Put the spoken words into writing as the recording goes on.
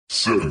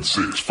7,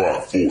 6,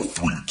 5, 4,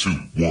 3, 2, 1.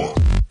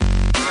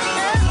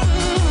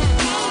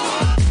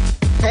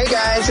 Hey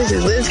guys, this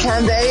is Liz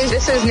Cambage.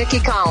 This is Nikki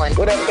Collins.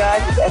 What up,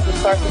 guys? It's Esther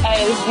Carson.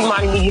 Hey, this is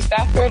Imani Media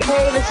Stafford.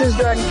 Hey, this is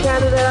Jordan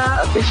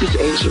Canada. This is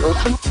Asia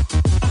Wilson.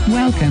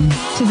 Welcome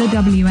to the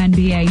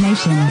WNBA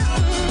Nation.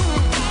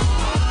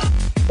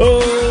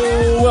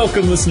 Oh,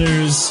 welcome,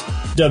 listeners.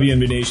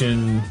 WNBA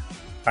Nation.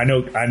 I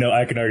know.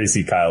 I can already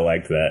see Kyle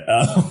liked that.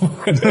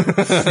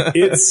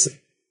 It's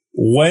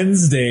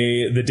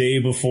Wednesday, the day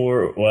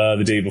before.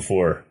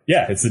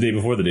 Yeah, it's the day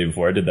before the day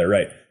before. I did that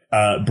right.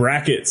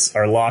 Brackets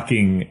are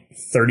locking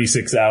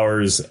 36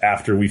 hours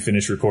after we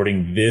finish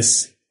recording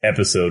this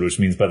episode, which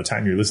means by the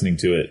time you're listening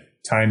to it,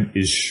 time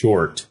is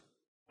short.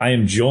 I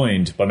am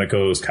joined by my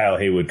co-host, Kyle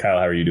Haywood. Kyle,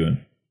 how are you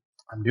doing?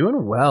 I'm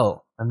doing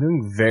well. I'm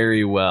doing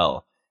very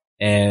well.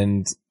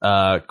 And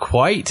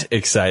quite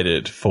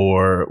excited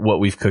for what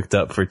we've cooked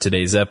up for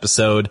today's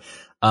episode.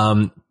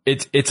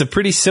 It's a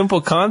pretty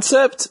simple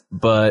concept,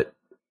 but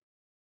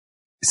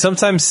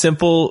sometimes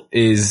simple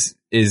is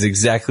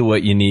exactly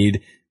what you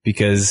need,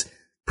 because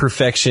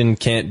perfection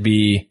can't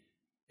be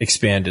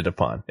expanded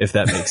upon, if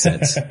that makes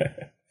sense.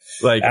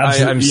 Like,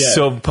 I'm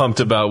so pumped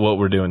about what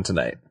we're doing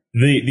tonight.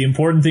 The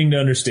important thing to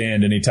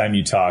understand anytime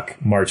you talk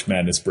March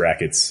Madness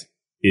brackets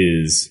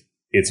is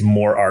it's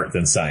more art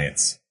than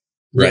science,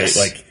 right?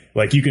 Yes.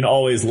 Like you can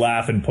always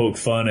laugh and poke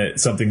fun at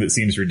something that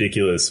seems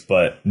ridiculous,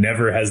 but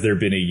never has there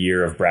been a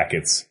year of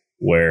brackets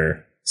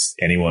where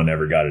anyone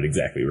ever got it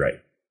exactly right,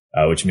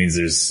 which means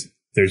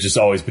there's just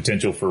always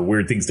potential for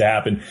weird things to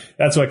happen.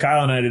 That's why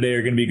Kyle and I today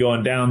are going to be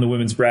going down the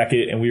women's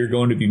bracket, and we are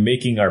going to be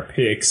making our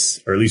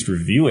picks, or at least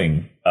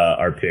reviewing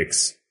our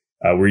picks.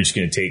 We're each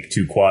going to take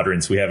two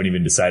quadrants. We haven't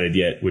even decided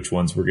yet which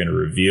ones we're going to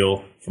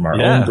reveal from our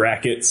own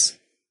brackets.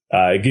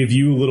 Give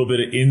you a little bit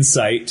of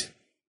insight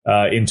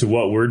into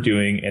what we're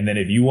doing. And then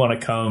if you want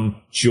to come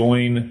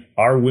join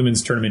our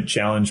Women's Tournament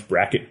Challenge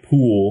bracket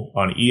pool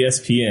on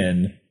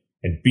ESPN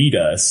and beat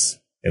us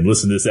and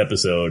listen to this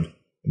episode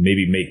and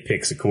maybe make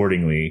picks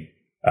accordingly,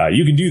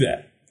 you can do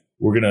that.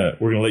 We're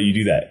gonna let you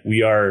do that.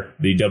 We are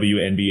the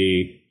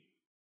WNBA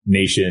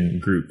Nation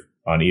group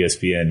on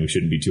ESPN. We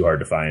shouldn't be too hard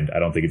to find. I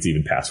don't think it's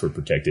even password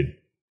protected.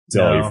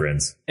 Tell all your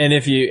friends. And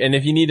if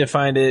you need to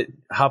find it,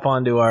 hop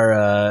onto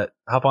our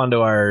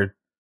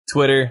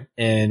Twitter,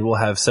 and we'll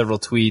have several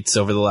tweets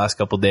over the last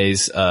couple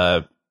days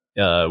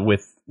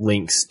with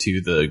links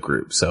to the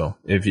group. So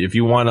if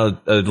you want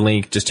a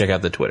link, just check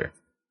out the Twitter.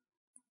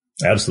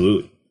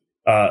 Absolutely.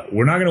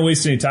 We're not going to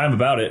waste any time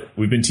about it.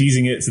 We've been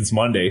teasing it since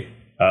Monday.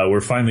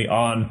 We're finally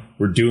on.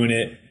 We're doing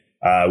it.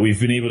 We've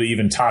been able to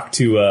even talk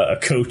to a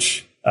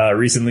coach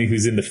recently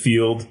who's in the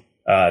field.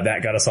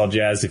 That got us all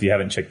jazzed. If you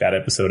haven't checked that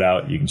episode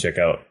out, you can check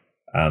out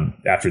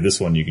after this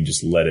one. You can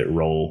just let it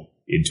roll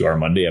into our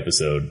Monday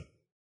episode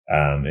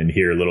and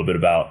hear a little bit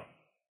about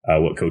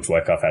what Coach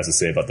Wyckoff has to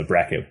say about the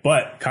bracket.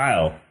 But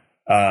Kyle,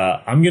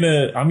 I'm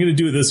gonna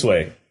do it this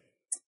way.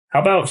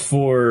 How about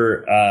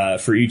for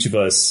each of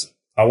us?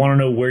 I want to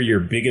know where your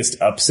biggest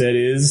upset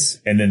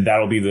is, and then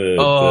that'll be the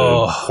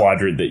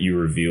quadrant that you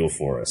reveal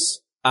for us.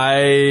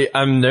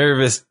 I'm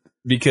nervous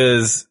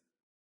because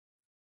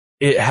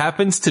it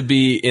happens to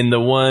be in the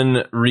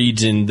one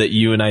region that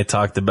you and I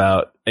talked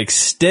about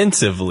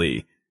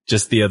extensively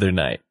just the other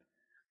night.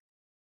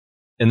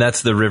 And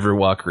that's the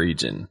Riverwalk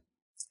region.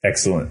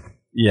 Excellent.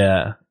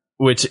 Yeah.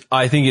 Which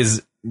I think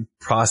is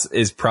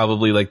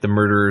probably like the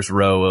murderer's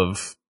row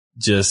of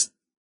just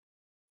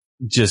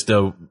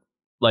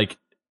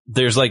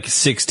there's like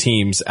 6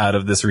 teams out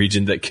of this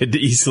region that could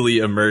easily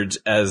emerge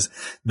as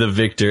the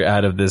victor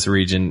out of this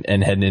region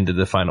and heading into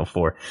the Final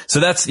Four. So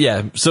that's,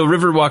 So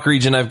Riverwalk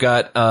region, I've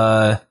got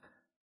a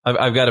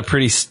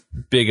pretty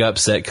big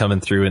upset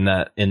coming through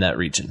in that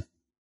region.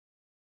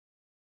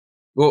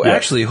 Well,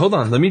 actually, hold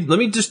on. Let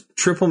me just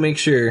triple make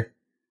sure.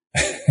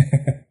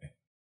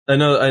 I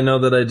know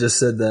that I just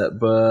said that,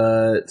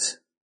 but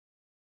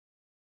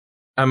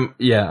I'm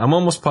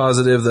almost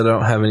positive that I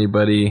don't have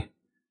anybody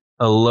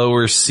a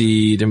lower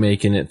seed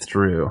making it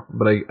through,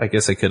 but I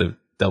guess I could have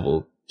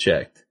double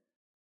checked.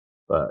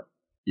 But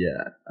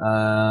nope.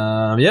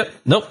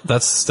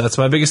 That's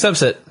my biggest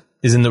upset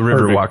is in the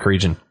Riverwalk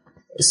region.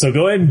 So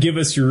go ahead and give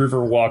us your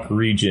Riverwalk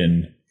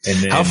region. And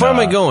then, how far am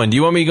I going? Do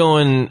you want me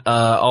going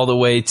all the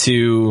way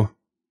to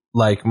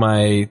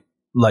my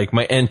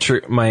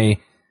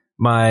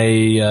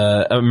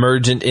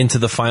emergent into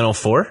the Final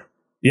Four?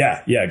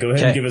 Yeah. Go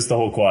ahead and give us the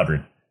whole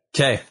quadrant.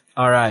 Okay.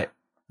 All right.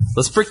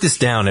 Let's break this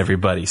down,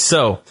 everybody.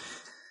 So,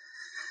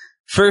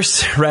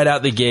 first, right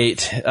out the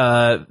gate,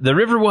 the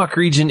Riverwalk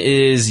region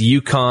is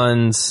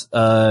UConn's.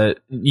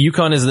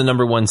 UConn is the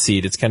number 1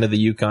 seed. It's kind of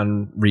the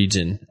UConn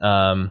region.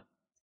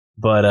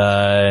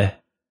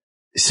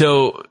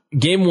 So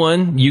game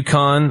 1,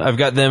 UConn, I've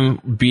got them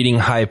beating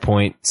High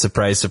Point.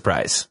 Surprise,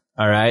 surprise.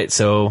 All right.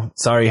 So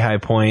sorry, High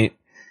Point.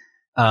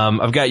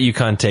 I've got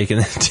UConn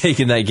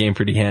taking that game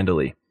pretty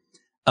handily.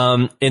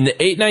 In the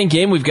 8-9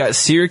 game, we've got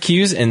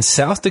Syracuse and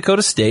South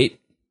Dakota State.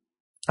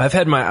 I've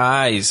had my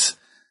eyes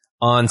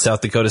on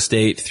South Dakota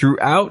State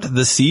throughout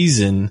the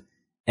season,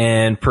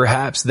 And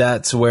perhaps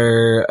that's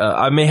where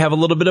I may have a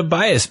little bit of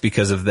bias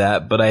because of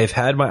that, but I've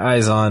had my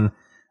eyes on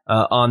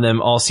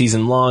them all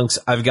season long.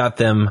 So I've got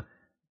them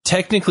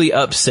technically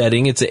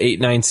upsetting. It's an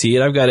 8-9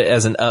 seed. I've got it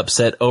as an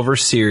upset over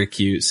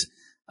Syracuse.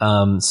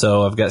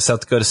 So I've got South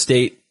Dakota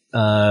State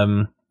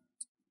is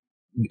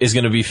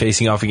going to be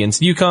facing off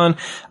against UConn.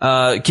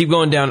 Keep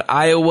going down,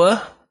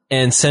 Iowa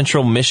and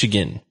Central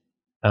Michigan,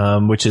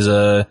 which is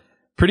a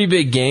pretty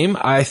big game.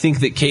 I think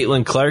that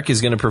Caitlin Clark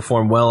is going to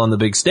perform well on the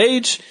big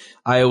stage.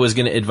 Iowa's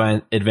going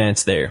to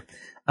advance there.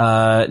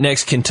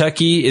 Next,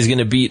 Kentucky is going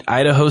to beat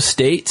Idaho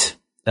State.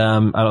 I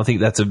don't think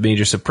that's a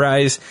major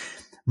surprise.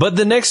 But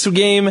the next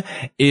game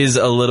is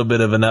a little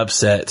bit of an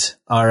upset.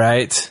 All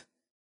right.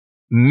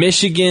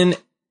 Michigan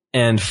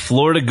and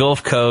Florida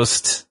Gulf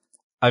Coast.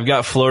 I've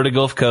got Florida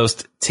Gulf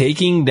Coast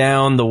taking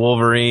down the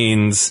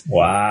Wolverines.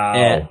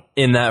 Wow.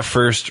 In that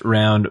first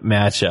round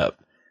matchup.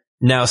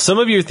 Now, some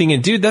of you are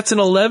thinking, dude, that's an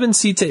 11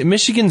 seed.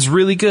 Michigan's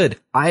really good.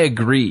 I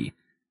agree.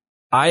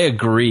 I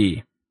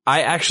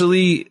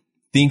actually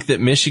think that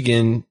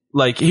Michigan,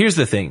 like, here's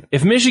the thing.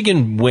 If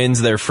Michigan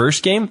wins their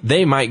first game,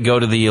 they might go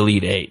to the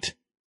Elite Eight.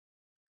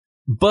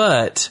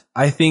 But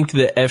I think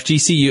that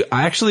FGCU,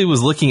 I actually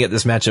was looking at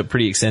this matchup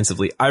pretty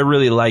extensively. I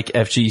really like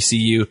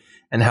FGCU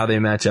and how they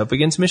match up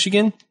against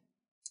Michigan.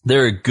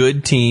 They're a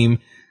good team.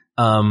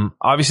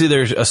 Obviously,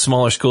 there's a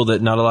smaller school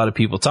that not a lot of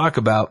people talk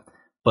about,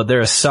 but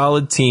they're a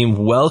solid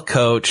team, well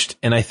coached,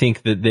 and I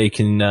think that they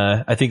can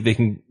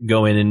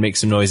go in and make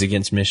some noise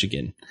against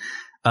Michigan.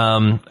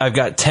 I've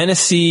got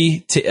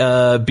Tennessee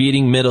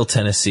beating Middle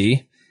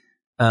Tennessee.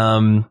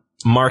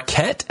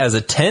 Marquette as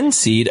a 10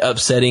 seed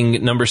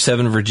upsetting number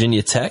 7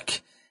 Virginia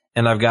Tech,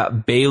 and I've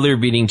got Baylor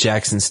beating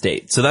Jackson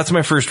State. So that's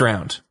my first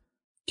round.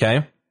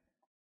 Okay.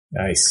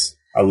 Nice.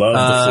 I love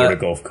the Florida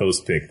Gulf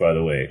Coast pick, by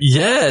the way.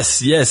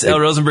 Yes.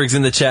 El Rosenberg's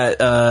in the chat,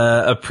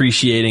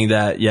 appreciating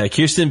that. Yeah,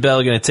 Kirsten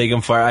Bell going to take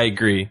them far. I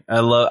agree.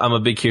 I'm a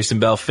big Kirsten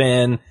Bell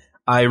fan.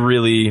 I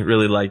really,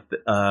 really like,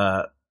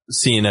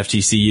 seeing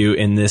FGCU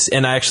in this.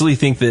 And I actually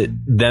think that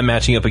them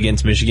matching up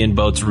against Michigan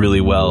bodes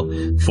really well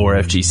for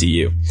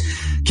FGCU.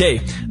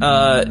 Okay.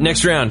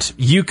 Next round,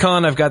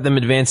 UConn. I've got them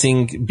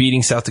advancing,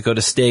 beating South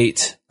Dakota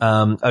State.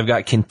 I've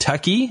got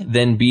Kentucky,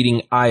 then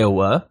beating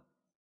Iowa.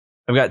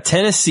 I've got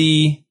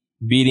Tennessee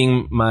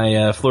beating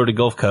my Florida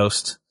Gulf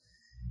Coast,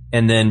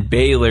 and then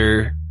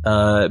Baylor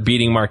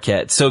beating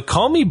Marquette. So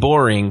call me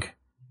boring,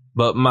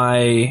 but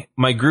my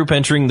group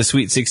entering the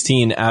Sweet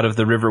 16 out of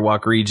the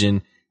Riverwalk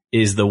region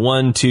is the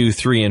 1, 2,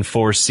 3, and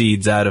 4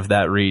 seeds out of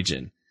that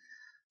region.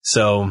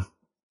 So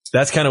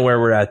that's kind of where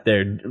we're at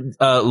there.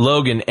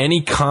 Logan,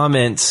 any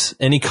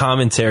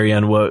commentary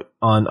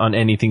on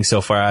anything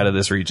so far out of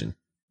this region?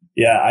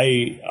 Yeah,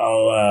 I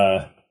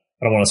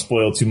don't want to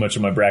spoil too much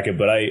of my bracket,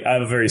 but I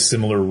have a very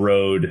similar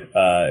road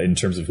in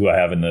terms of who I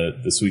have in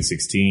the Sweet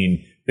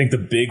 16. I think the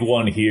big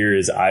one here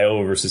is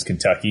Iowa versus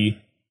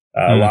Kentucky.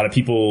 A lot of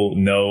people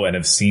know and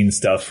have seen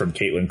stuff from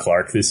Caitlin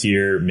Clark this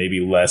year. Maybe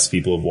less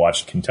people have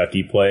watched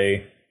Kentucky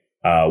play.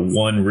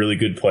 One really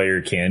good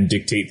player can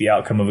dictate the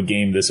outcome of a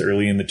game this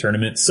early in the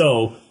tournament.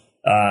 So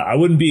I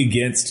wouldn't be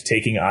against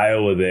taking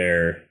Iowa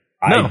there.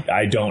 No.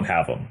 I don't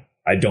have them.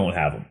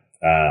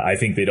 I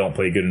think they don't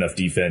play good enough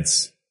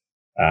defense.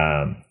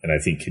 And I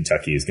think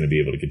Kentucky is going to be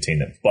able to contain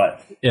them.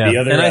 But the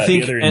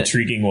other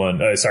intriguing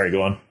one, sorry,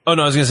 go on. Oh,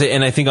 no, I was going to say,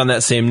 and I think on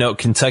that same note,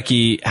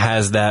 Kentucky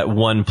has that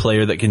one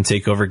player that can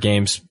take over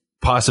games,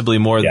 possibly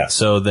more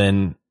so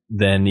than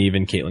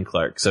even Caitlin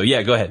Clark. So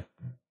yeah, go ahead.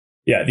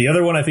 Yeah, the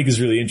other one I think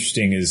is really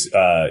interesting is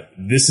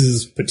this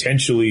is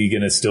potentially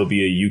going to still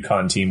be a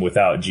UConn team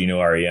without Gino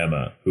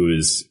Auriemma, who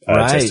is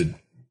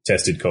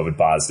tested COVID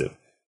positive.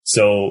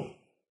 So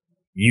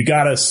you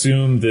got to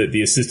assume that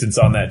the assistants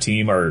on that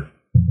team are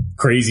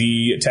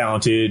crazy,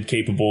 talented,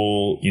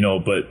 capable,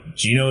 but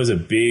Gino is a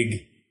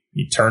big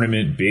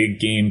tournament,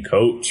 big game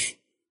coach.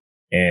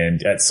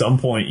 And at some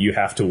point you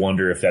have to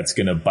wonder if that's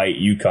going to bite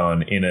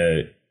UConn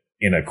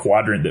in a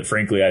quadrant that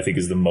frankly I think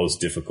is the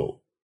most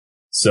difficult.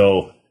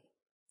 So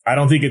I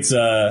don't think it's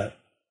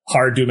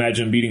hard to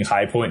imagine beating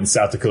High Point and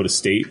South Dakota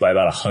State by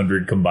about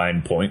 100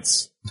 combined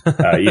points,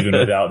 even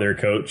without their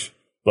coach.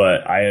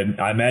 But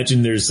I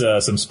imagine there's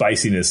some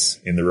spiciness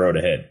in the road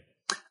ahead.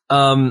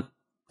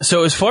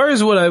 So as far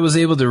as what I was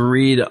able to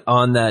read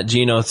on that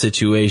Gino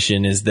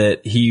situation is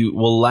that he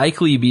will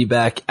likely be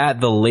back at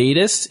the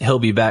latest. He'll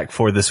be back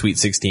for the Sweet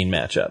 16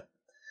 matchup.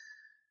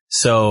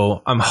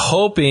 So I'm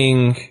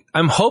hoping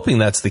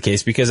that's the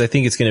case because I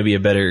think it's going to be a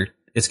better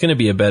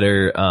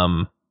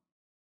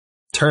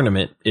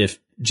tournament if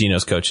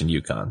Gino's coaching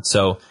UConn.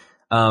 So,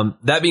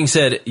 that being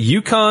said,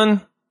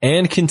 UConn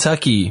and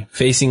Kentucky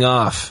facing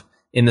off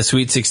in the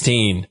Sweet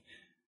 16.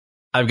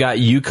 I've got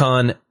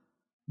UConn,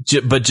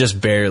 but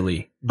just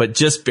barely.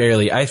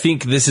 I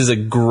think this is a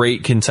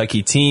great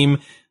Kentucky team.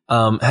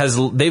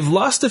 They've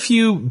lost a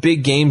few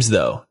big games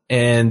though.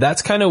 And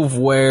that's kind of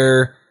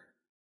where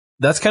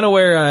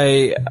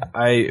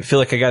I feel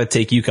like I got to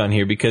take UConn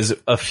here because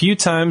a few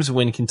times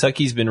when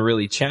Kentucky's been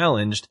really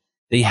challenged,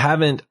 they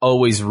haven't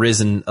always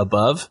risen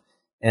above.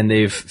 and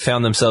they've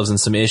found themselves in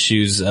some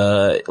issues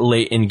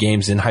late in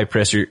games in high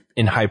pressure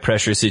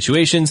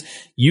situations.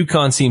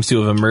 UConn seems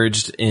to have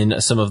emerged in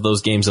some of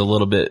those games a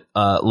little bit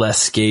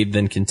less scathed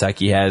than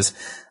Kentucky has.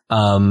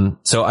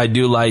 So I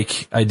do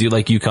like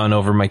UConn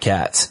over my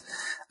Cats.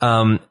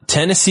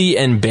 Tennessee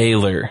and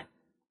Baylor.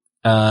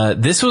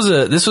 This was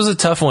a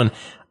tough one.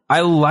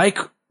 I like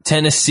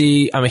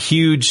Tennessee. I'm a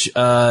huge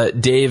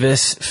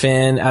Davis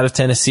fan out of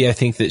Tennessee. I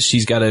think that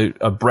she's got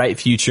a bright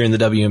future in the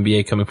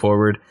WNBA coming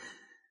forward.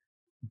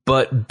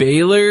 But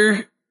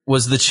Baylor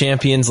was the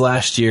champions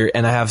last year,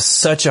 and I have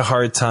such a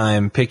hard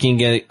time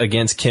picking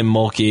against Kim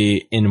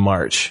Mulkey in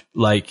March.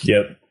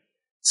 Yep.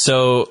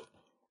 So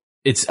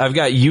I've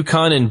got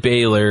UConn and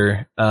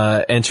Baylor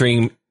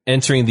entering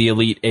the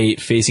Elite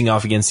Eight, facing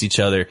off against each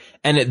other.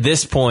 And at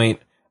this point,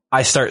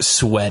 I start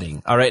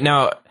sweating. All right,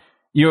 now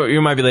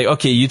you might be like,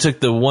 okay, you took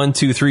the 1,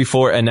 2, 3,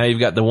 4, and now you've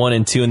got the 1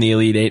 and 2 in the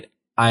Elite Eight.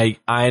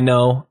 I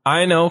know.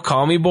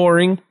 Call me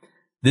boring.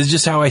 This is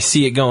just how I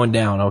see it going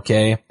down.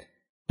 Okay.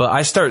 But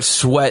I start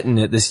sweating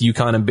at this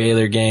UConn and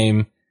Baylor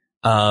game.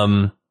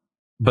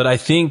 But I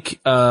think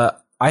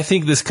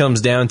this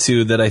comes down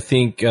to that. I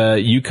think,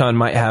 UConn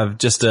might have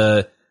just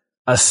a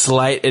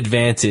slight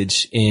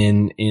advantage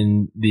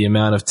in the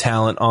amount of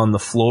talent on the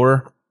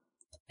floor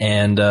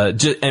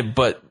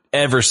but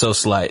ever so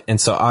slight. And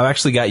so I've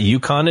actually got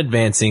UConn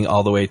advancing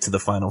all the way to the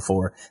Final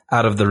Four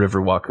out of the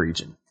Riverwalk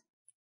region.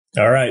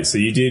 All right. So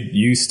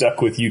you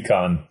stuck with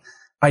UConn.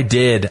 I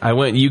did. I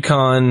went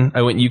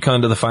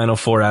UConn to the Final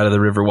Four out of the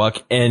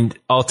Riverwalk. And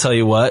I'll tell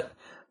you what,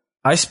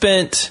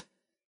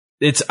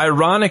 it's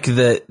ironic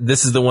that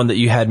this is the one that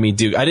you had me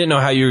do. I didn't know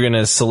how you were going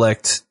to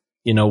select,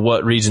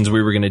 what regions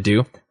we were going to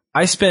do.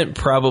 I spent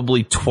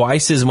probably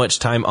twice as much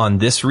time on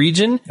this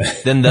region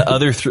than the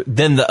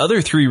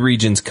other three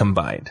regions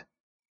combined.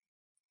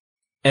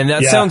 And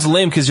that sounds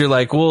lame because you're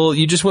like, well,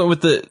 you just went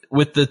with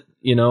the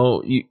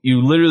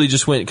you literally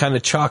just went kind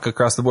of chalk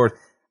across the board.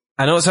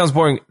 I know it sounds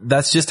boring.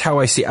 That's just how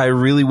I see. I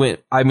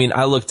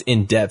looked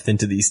in depth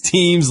into these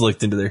teams,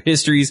 looked into their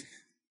histories.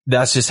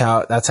 That's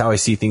how I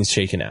see things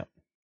shaking out.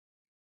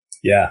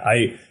 Yeah,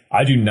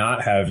 I do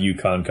not have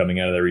UConn coming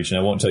out of that region.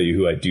 I won't tell you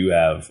who I do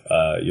have.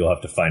 You'll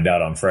have to find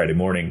out on Friday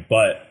morning.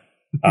 But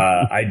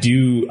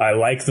I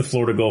like the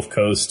Florida Gulf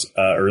Coast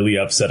early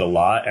upset a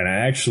lot, and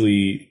I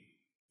actually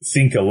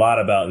think a lot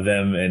about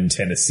them and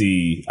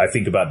Tennessee. I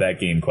think about that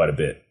game quite a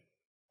bit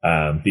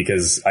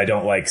because I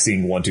don't like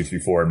seeing 1, 2, 3,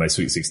 4 in my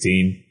Sweet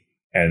 16,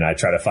 and I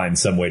try to find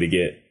some way to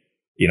get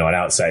an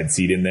outside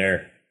seed in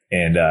there.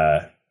 And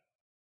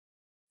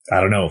I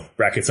don't know,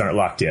 brackets aren't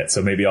locked yet,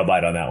 so maybe I'll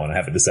bite on that one. I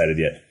haven't decided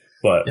yet.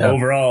 But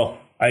overall,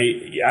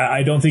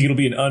 I don't think it'll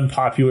be an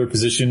unpopular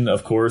position,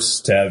 of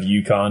course, to have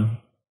UConn.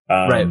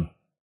 Right.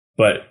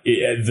 But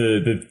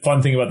the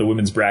fun thing about the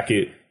women's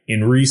bracket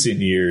in recent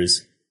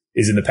years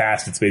is in the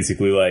past, it's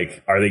basically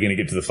like, are they going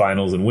to get to the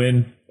finals and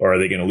win, or are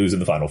they going to lose in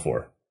the Final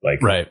Four?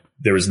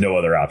 There was no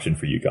other option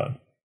for UConn.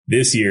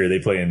 This year, they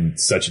play in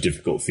such a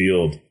difficult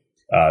field.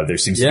 There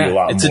seems to be a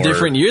lot more. It's a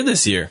different year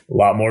this year. A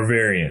lot more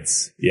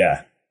variance.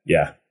 Yeah.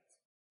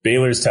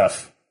 Baylor's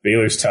tough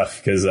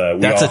because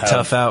that's a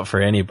tough out for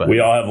anybody.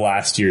 We all have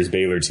last year's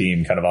Baylor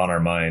team kind of on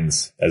our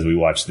minds as we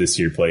watch this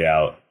year play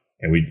out,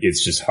 and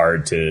it's just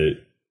hard to.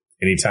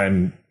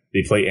 Anytime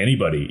they play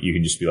anybody, you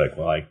can just be like,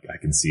 well, I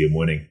can see them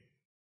winning.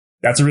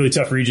 That's a really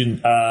tough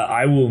region.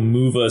 I will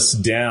move us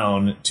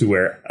down to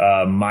where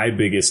my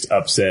biggest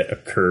upset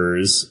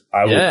occurs.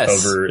 I will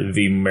cover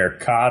the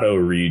Mercado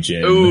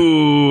region.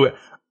 Ooh.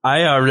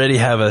 I already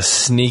have a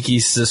sneaky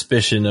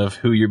suspicion of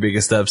who your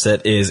biggest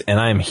upset is, and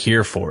I'm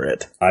here for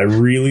it. I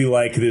really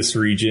like this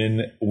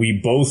region. We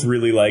both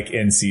really like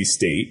NC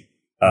State.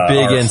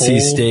 Big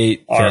NC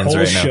State fans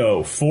right now. Our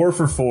whole show, 4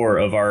 for 4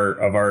 of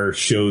our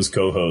show's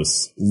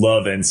co-hosts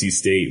love NC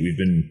State. We've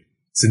been,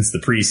 since the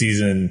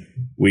preseason,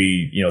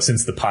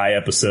 since the Pie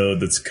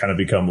episode that's kind of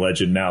become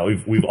legend now,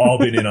 we've all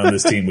been in on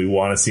this team. We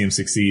want to see them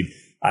succeed.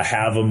 I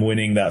have them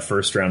winning that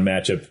first round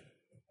matchup.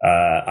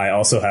 I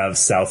also have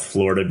South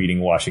Florida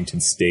beating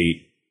Washington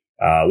State.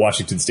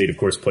 Washington State, of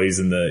course, plays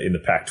in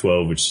the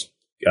Pac-12, which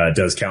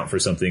does count for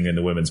something in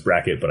the women's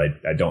bracket, but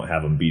I don't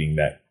have them beating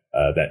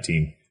that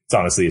team. It's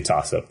honestly a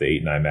toss-up. The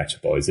 8-9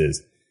 matchup always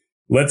is.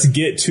 Let's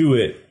get to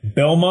it.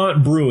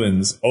 Belmont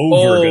Bruins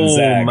over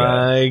Gonzaga. Oh,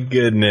 my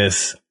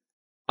goodness.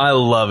 I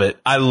love it.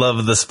 I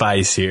love the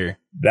spice here.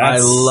 I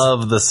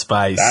love the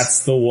spice.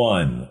 That's the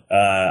one.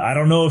 I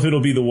don't know if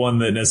it'll be the one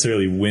that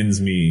necessarily wins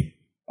me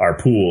our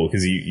pool,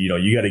 because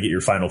you got to get your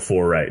Final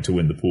Four right to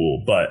win the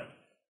pool. But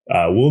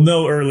we'll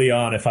know early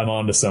on if I'm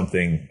onto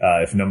something.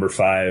 If number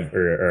 5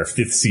 or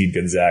 5th seed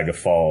Gonzaga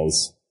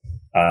falls.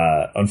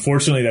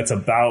 Unfortunately, that's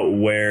about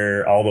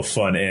where all the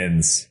fun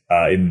ends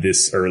in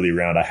this early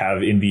round. I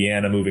have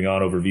Indiana moving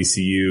on over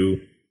VCU.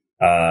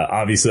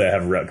 Obviously, I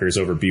have Rutgers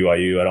over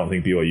BYU. I don't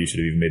think BYU should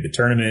have even made the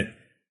tournament.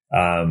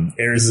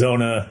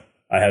 Arizona,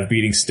 I have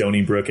beating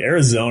Stony Brook.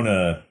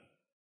 Arizona,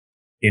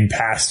 in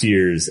past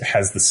years,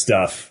 has the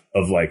stuff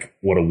of like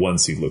what a 1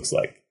 seed looks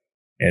like.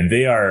 And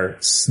they are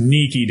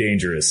sneaky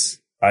dangerous.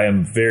 I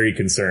am very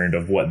concerned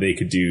of what they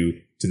could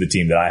do to the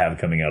team that I have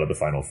coming out of the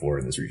Final Four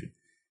in this region.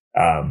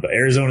 But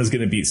Arizona is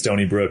going to beat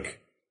Stony Brook.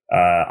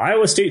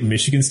 Iowa State and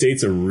Michigan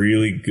State's a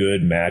really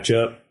good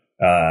matchup.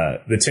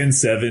 The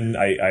 10-7,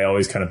 I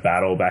always kind of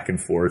battle back and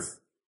forth.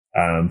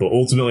 But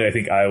ultimately, I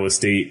think Iowa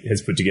State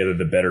has put together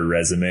the better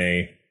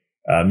resume.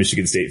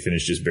 Michigan State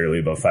finished just barely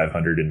above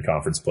 500 in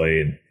conference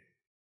play, and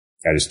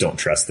I just don't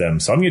trust them.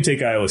 So I'm going to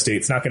take Iowa State.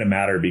 It's not going to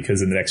matter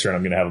because in the next round,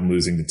 I'm going to have them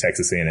losing to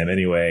Texas A&M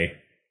anyway.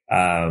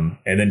 And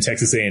then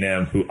Texas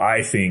A&M, who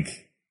I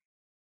think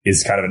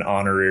is kind of an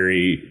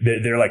honorary,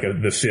 they're like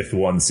the 5th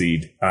 1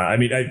 seed. I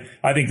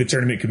think the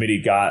tournament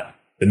committee got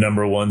the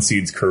number 1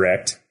 seeds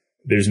correct.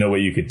 There's no way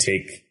you could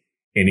take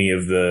any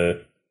of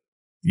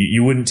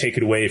you wouldn't take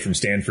it away from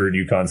Stanford,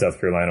 UConn, South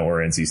Carolina, or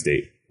NC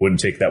State. Wouldn't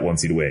take that 1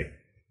 seed away.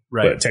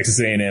 Right. But Texas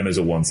A&M is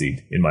a 1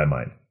 seed in my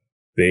mind.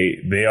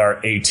 They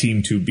are a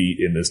team to beat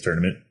in this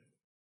tournament.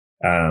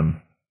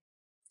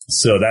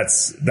 So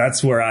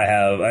that's where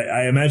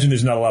I imagine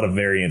there's not a lot of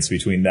variance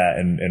between that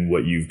and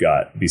what you've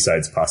got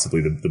besides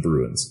possibly the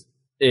Bruins.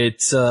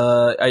 It's,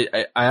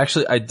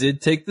 I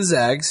did take the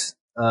Zags.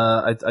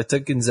 I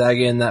took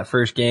Gonzaga in that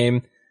first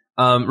game.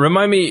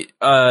 Remind me,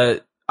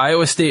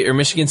 Iowa State or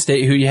Michigan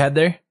State, who you had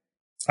there?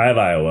 I have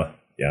Iowa.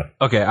 Yeah.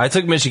 Okay. I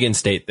took Michigan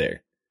State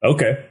there.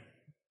 Okay.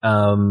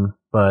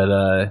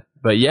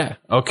 But yeah.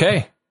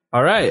 Okay.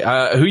 All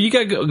right. Who you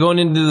got going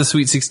into the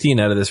Sweet 16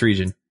 out of this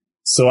region?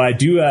 So I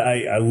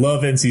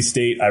love NC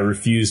State. I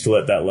refuse to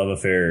let that love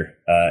affair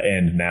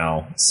end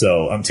now.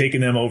 So I'm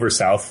taking them over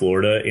South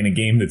Florida in a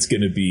game that's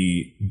going to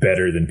be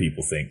better than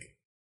people think.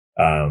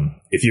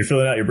 If you're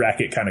filling out your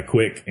bracket kind of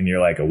quick and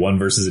you're like a 1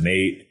 versus an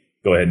 8,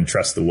 go ahead and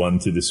trust the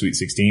 1 through the Sweet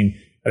 16.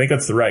 I think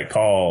that's the right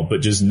call, but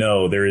just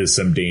know there is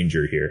some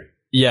danger here.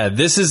 Yeah,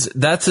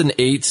 that's an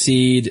 8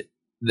 seed.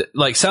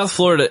 Like South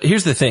Florida,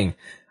 here's the thing.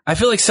 I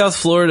feel like South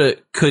Florida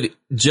could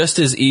just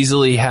as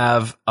easily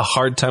have a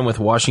hard time with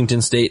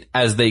Washington State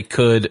as they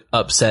could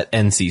upset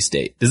NC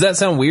State. Does that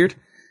sound weird?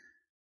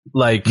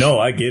 No,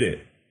 I get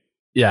it.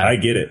 Yeah, I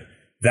get it.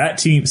 That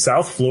team,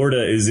 South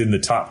Florida, is in the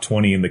top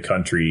 20 in the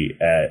country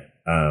at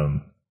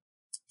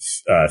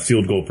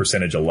field goal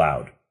percentage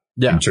allowed.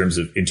 Yeah. In terms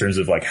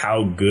of like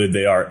how good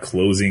they are at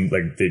closing,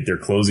 like they're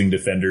closing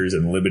defenders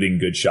and limiting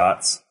good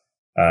shots.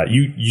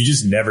 You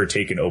just never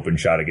take an open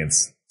shot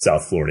against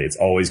South Florida. It's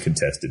always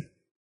contested.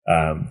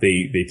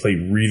 They play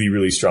really,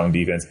 really strong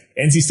defense.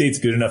 NC State's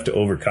good enough to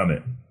overcome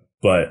it,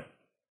 but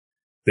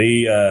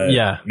they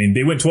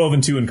went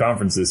 12-2 in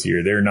conference this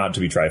year. They're not to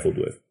be trifled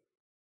with.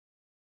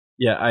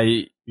 Yeah,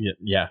 I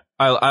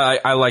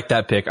like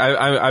that pick.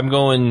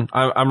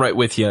 I'm right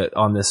with you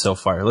on this so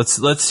far.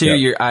 Let's hear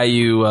your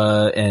IU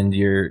and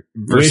your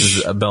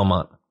versus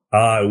Belmont.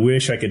 I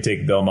wish I could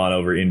take Belmont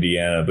over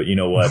Indiana, but you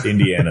know what?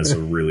 Indiana's a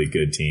really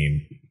good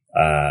team.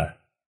 I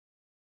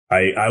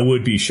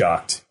would be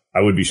shocked. A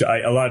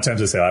lot of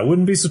times I say I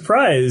wouldn't be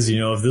surprised,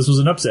 if this was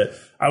an upset.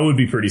 I would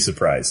be pretty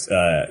surprised.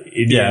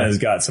 Indiana's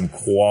got some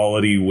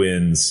quality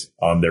wins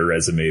on their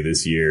resume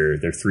this year.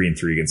 They're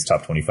 3-3 against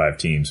top 25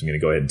 teams. I'm going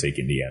to go ahead and take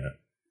Indiana.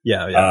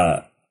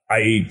 Yeah.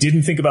 I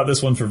didn't think about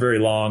this one for very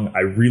long.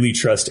 I really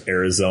trust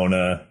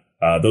Arizona.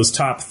 Those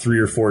top 3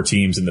 or 4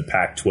 teams in the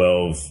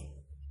Pac-12,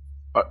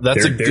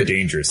 they're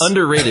dangerous.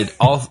 Underrated.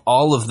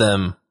 All of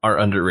them are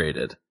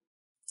underrated.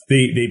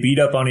 They beat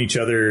up on each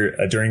other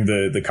during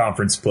the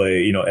conference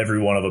play.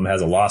 Every one of them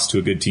has a loss to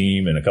a good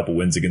team and a couple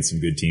wins against some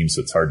good teams,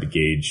 so it's hard to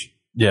gauge.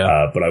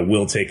 Yeah. But I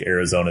will take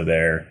Arizona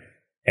there,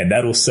 and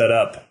that'll set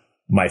up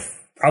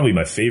probably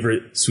my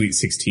favorite Sweet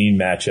 16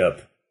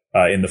 matchup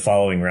in the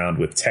following round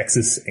with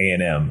Texas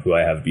A&M, who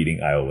I have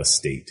beating Iowa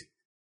State.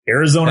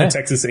 Arizona,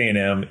 Texas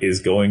A&M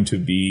is going to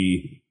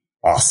be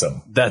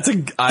awesome.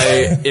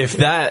 If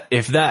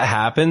that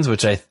happens,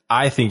 which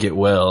I think it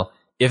will.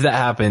 If that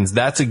happens,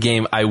 that's a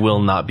game I will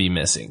not be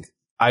missing.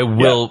 I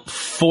will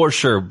for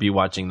sure be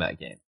watching that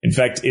game. In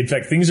fact,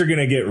 things are going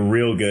to get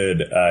real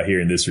good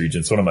here in this region.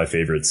 It's one of my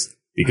favorites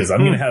because I'm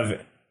going to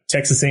have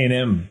Texas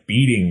A&M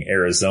beating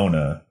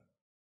Arizona.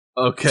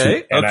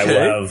 Okay. And I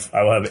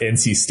will have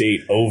NC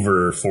State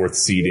over 4th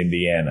seed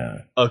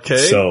Indiana. Okay.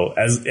 So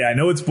I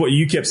know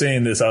you kept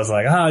saying this. I was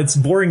like, it's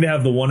boring to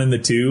have the 1 and the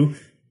 2.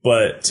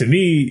 But to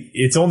me,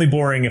 it's only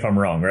boring if I'm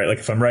wrong, right? Like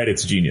if I'm right,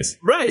 it's genius.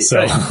 Right. So,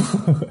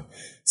 right.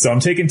 So I'm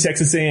taking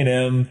Texas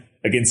A&M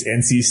against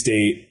NC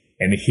State,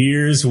 and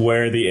here's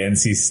where the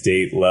NC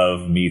State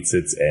love meets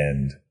its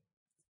end.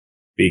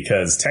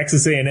 Because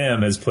Texas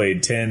A&M has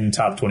played 10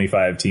 top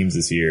 25 teams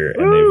this year,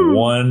 and they've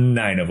won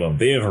 9 of them.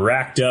 They have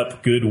racked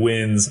up good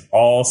wins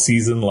all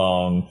season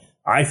long.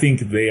 I think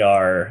they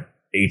are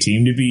a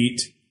team to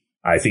beat.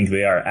 I think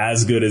they are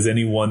as good as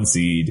any 1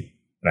 seed.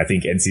 And I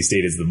think NC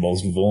State is the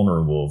most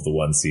vulnerable of the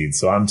 1 seed.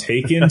 So I'm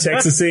taking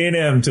Texas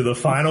A&M to the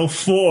Final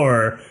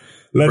Four.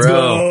 Let's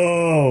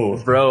go.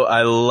 Bro,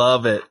 I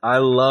love it.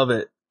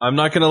 I'm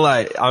not going to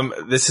lie.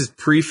 This is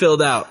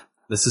pre-filled out.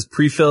 Let's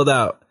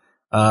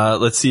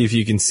see if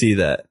you can see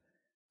that.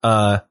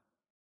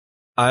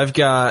 I've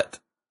got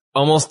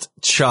almost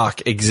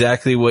chalk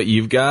exactly what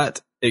you've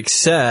got,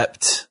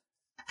 except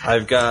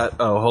I've got,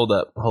 hold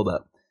up.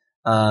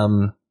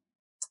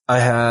 I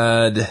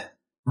had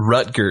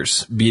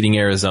Rutgers beating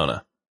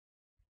Arizona.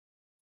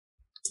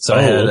 So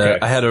I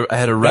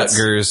had a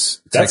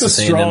Rutgers Texas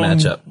A&M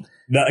matchup.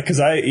 Because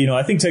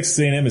I think Texas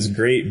A&M is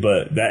great,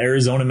 but that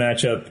Arizona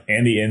matchup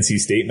and the NC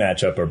State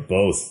matchup are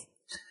both.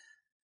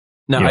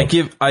 Now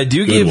I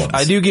do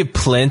give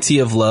plenty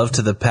of love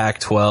to the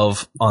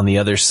Pac-12 on the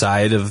other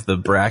side of the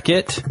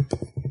bracket.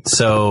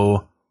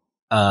 So,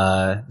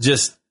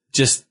 just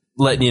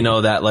letting you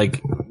know that,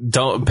 like,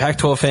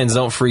 Pac-12 fans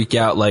don't freak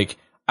out. Like,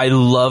 I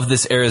love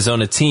this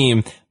Arizona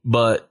team,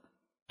 but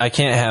I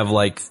can't have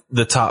like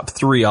the top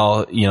three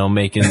all,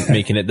 making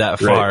it that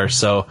far. Right.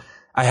 So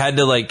I had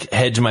to like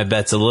hedge my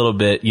bets a little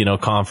bit,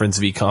 conference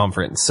v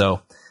conference.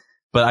 So,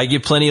 but I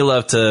give plenty of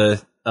love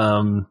to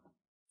the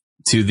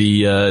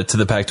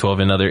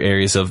Pac-12 and other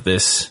areas of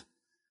this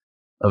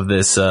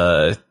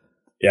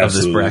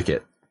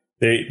bracket.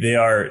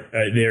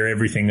 They're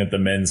everything that the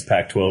men's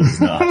Pac-12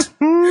 is not.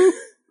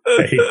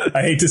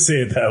 I hate to say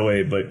it that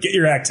way, but get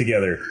your act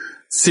together.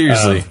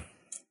 Seriously.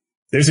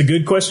 There's a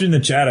good question in the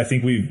chat. I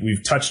think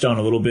we've touched on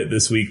a little bit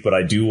this week, but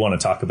I do want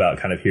to talk about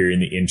kind of here in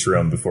the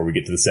interim before we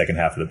get to the second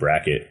half of the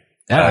bracket.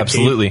 Yeah,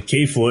 absolutely.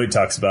 Kay Floyd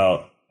talks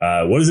about,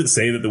 what does it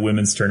say that the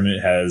women's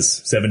tournament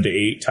has 7 to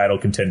 8 title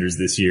contenders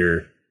this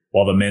year,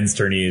 while the men's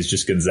tourney is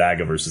just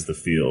Gonzaga versus the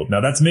field? Now,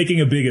 that's making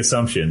a big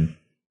assumption,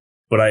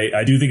 but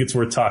I do think it's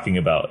worth talking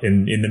about.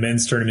 In the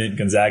men's tournament,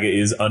 Gonzaga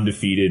is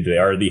undefeated. They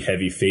are the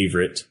heavy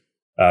favorite.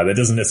 That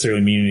doesn't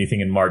necessarily mean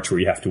anything in March where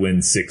you have to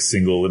win 6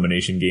 single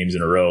elimination games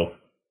in a row.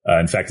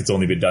 In fact, it's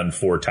only been done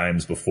 4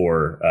 times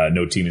before.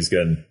 No team has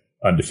gone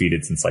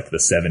undefeated since like the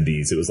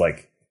 70s. It was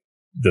like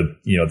the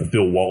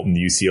Bill Walton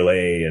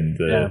UCLA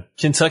and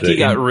Kentucky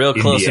got real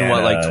close in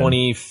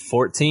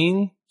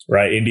 2014?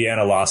 Right.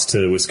 Indiana lost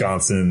to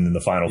Wisconsin in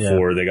the Final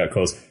Four. They got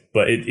close,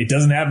 but it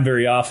doesn't happen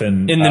very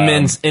often. In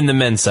the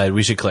men's side,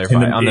 we should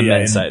clarify on the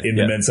men's side. In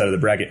the men's side of the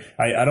bracket.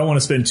 I don't want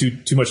to spend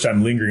too much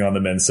time lingering on the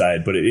men's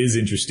side, but it is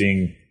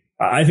interesting.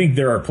 I think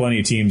there are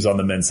plenty of teams on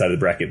the men's side of the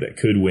bracket that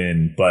could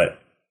win, but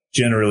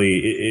generally,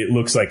 it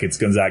looks like it's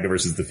Gonzaga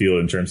versus the field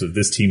in terms of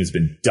this team has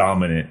been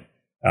dominant.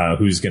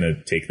 Who's going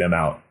to take them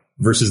out?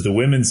 Versus the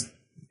women's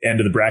end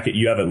of the bracket,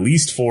 you have at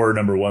least 4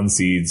 number 1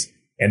 seeds.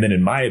 And then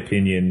in my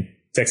opinion,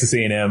 Texas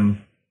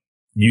A&M,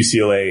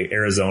 UCLA,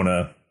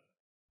 Arizona,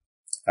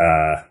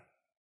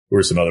 who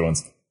are some other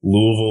ones?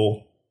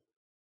 Louisville.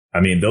 I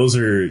mean, those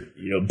are,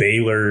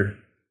 Baylor,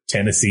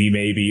 Tennessee,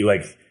 maybe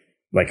like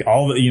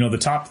all the, the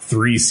top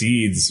 3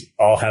 seeds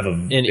all have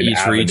in each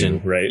avenue,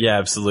 region, right? Yeah,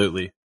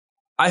 absolutely.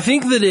 I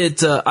think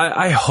that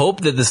I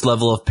hope that this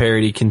level of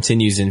parity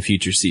continues in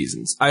future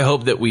seasons. I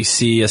hope that we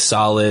see a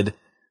solid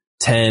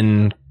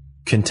 10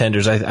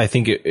 contenders. I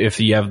think if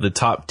you have the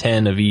top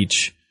 10 of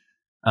each,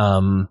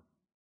 the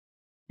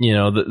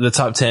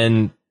top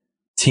 10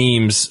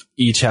 teams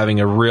each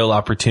having a real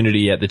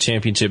opportunity at the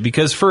championship,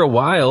 because for a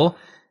while,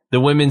 the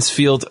women's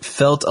field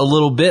felt a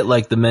little bit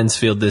like the men's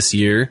field this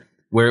year,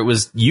 where it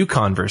was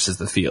UConn versus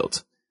the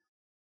field.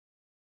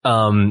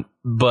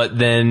 But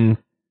then,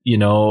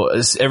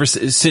 ever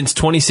since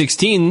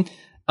 2016,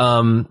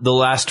 the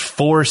last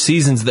 4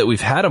 seasons that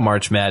we've had a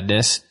March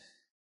Madness,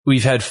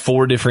 we've had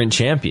 4 different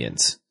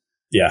champions.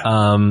 Yeah.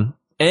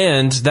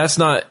 And that's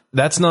not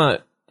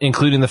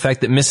including the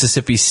fact that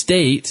Mississippi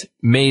State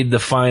made the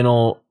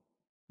final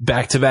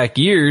back-to-back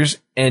years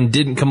and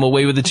didn't come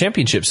away with the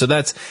championship. So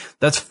that's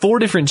 4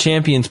 different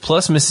champions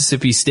plus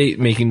Mississippi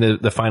State making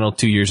the final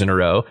 2 years in a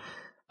row.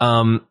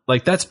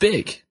 That's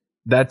big.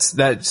 That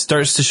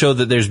starts to show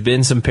that there's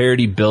been some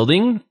parity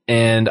building,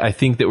 and I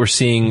think that we're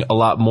seeing a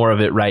lot more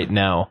of it right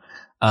now,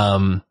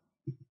 in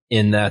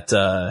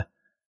the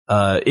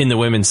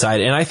women's side.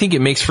 And I think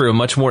it makes for a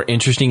much more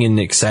interesting and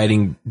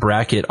exciting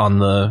bracket on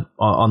the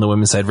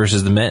women's side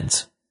versus the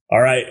men's. All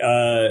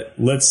right.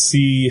 Let's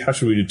see. How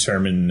should we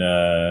determine, how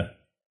are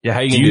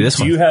you going to do this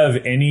one? Do you have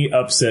any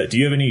upset? Do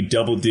you have any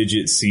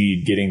double-digit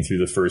seed getting through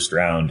the first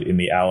round in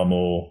the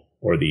Alamo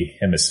or the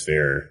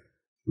Hemisphere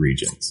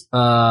regions?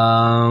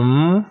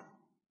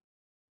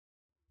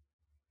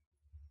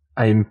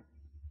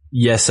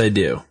 Yes, I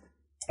do.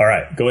 All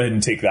right, go ahead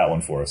and take that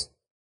one for us.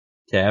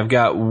 Okay, I've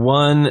got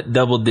one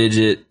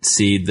double-digit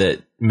seed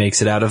that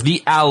makes it out of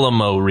the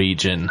Alamo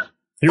region.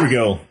 Here we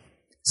go.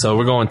 So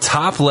we're going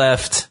top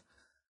left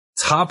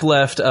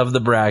of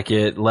the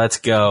bracket. Let's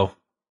go.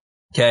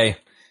 Okay,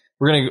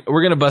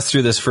 we're gonna bust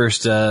through this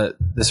first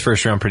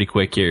round pretty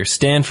quick here.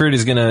 Stanford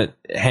is gonna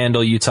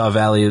handle Utah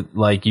Valley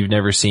like you've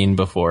never seen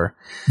before.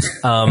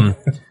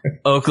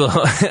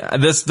 Oklahoma.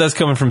 That's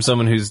coming from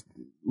someone who's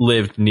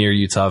lived near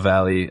Utah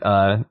Valley.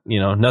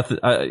 Nothing.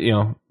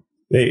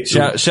 Hey,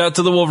 shout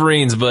to the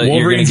Wolverines, but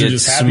you're gonna get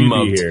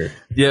smoked.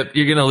 Yep,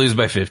 you're gonna lose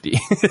by 50.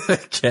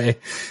 Okay.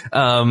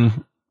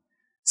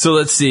 So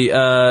let's see.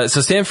 So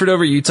Stanford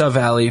over Utah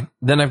Valley.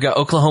 Then I've got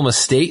Oklahoma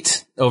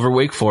State over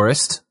Wake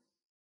Forest.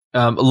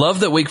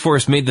 Love that Wake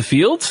Forest made the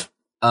field.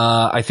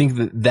 I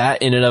think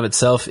that in and of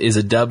itself is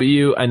a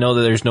W. I know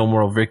that there's no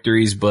moral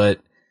victories, but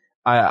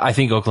I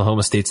think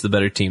Oklahoma State's the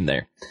better team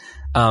there.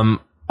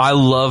 I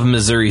love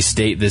Missouri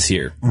State this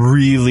year.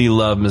 Really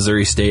love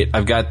Missouri State.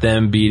 I've got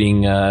them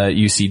beating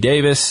UC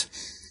Davis.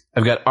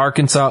 I've got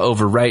Arkansas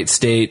over Wright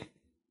State.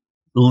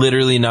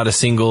 Literally not a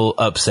single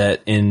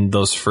upset in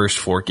those first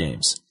 4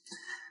 games.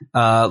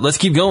 Let's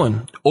keep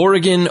going.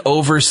 Oregon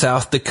over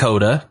South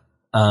Dakota.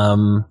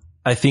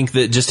 I think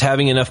that just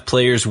having enough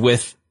players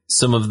with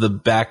some of the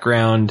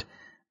background,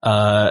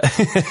 I'm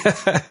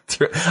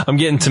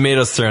getting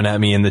tomatoes thrown at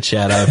me in the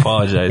chat. I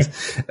apologize.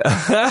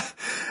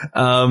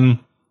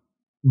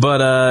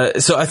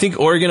 So I think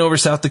Oregon over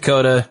South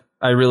Dakota.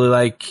 I really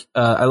like,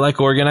 I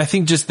like Oregon. I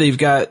think just they've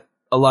got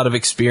a lot of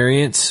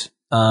experience,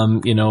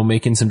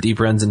 making some deep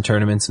runs in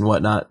tournaments and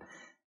whatnot.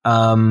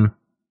 And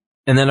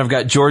then I've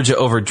got Georgia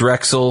over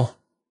Drexel.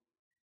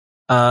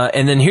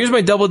 And then here's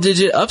my double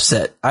digit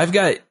upset. I've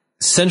got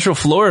Central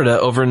Florida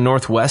over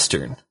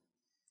Northwestern.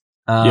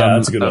 Yeah,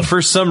 that's a good one.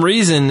 For some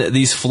reason,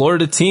 these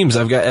Florida teams,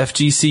 I've got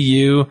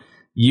FGCU,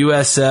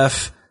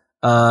 USF,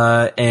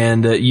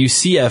 and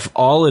UCF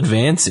all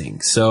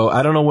advancing. So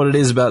I don't know what it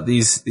is about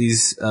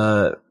these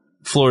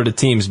Florida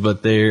teams,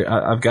 but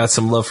I've got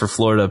some love for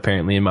Florida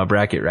apparently in my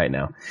bracket right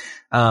now.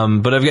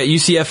 But I've got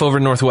UCF over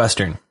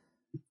Northwestern.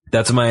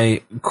 That's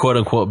my quote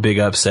unquote big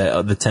upset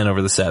of the 10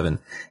 over the 7.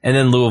 And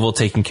then Louisville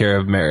taking care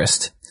of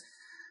Marist.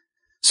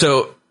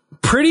 So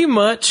pretty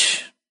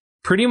much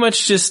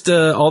just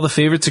all the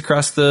favorites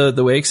across the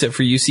way except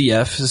for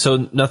UCF.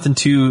 So nothing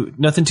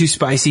too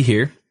spicy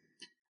here.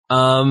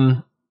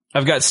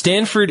 I've got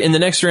Stanford in the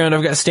next round.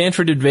 I've got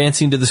Stanford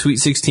advancing to the Sweet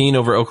 16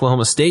 over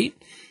Oklahoma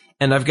State.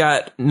 And I've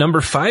got number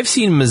 5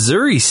 seed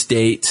Missouri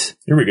State.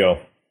 Here we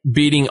go.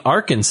 Beating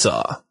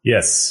Arkansas.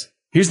 Yes.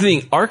 Here's the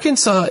thing.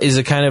 Arkansas is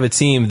a kind of a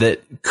team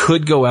that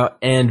could go out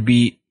and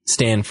beat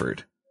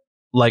Stanford.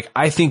 Like,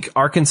 I think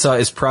Arkansas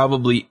is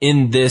probably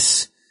in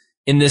this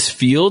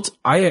field.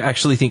 I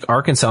actually think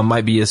Arkansas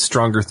might be a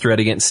stronger threat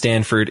against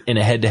Stanford in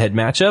a head-to-head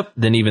matchup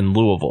than even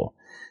Louisville.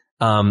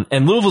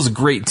 And Louisville's a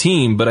great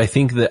team, but I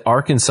think that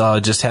Arkansas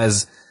just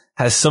has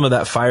some of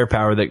that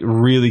firepower that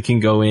really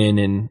can go in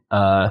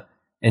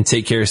and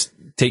take care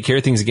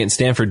of things against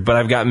Stanford. But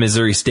I've got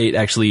Missouri State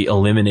actually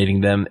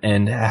eliminating them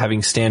and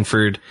having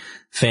Stanford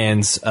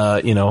fans,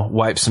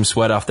 wipe some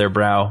sweat off their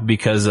brow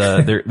because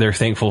they're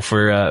thankful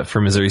for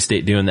Missouri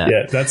State doing that.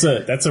 Yeah, that's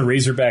a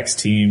Razorbacks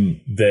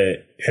team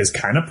that has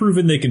kind of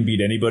proven they can beat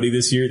anybody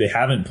this year. They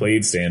haven't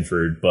played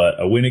Stanford, but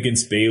a win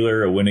against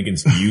Baylor, a win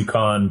against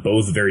UConn,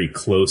 both very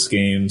close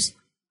games,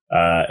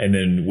 and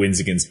then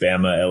wins against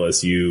Bama,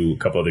 LSU, a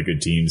couple other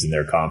good teams in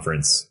their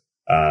conference.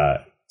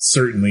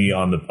 Certainly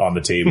on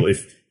the table.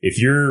 If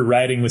you're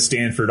riding with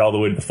Stanford all the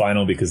way to the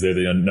final because they're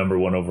the number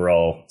 1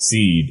 overall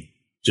seed,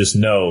 just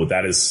know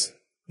that is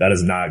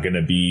not going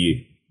to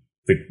be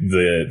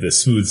the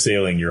smooth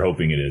sailing you're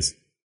hoping it is.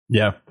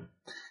 Yeah.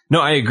 No,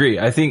 I agree.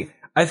 I think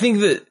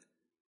that,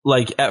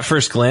 like, at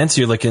first glance,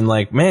 you're looking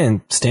like,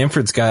 man,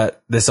 Stanford's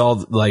got this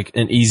all like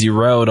an easy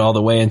road all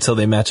the way until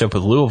they match up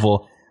with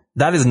Louisville.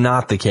 That is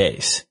not the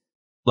case.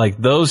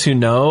 Like, those who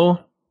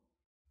know,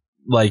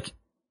 like,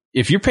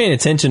 if you're paying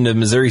attention to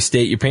Missouri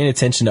State, you're paying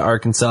attention to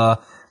Arkansas,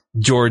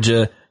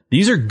 Georgia,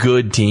 these are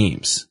good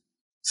teams.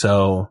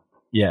 So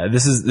yeah,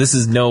 this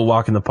is no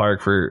walk in the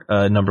park for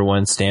number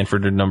 1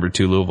 Stanford or number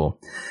 2 Louisville.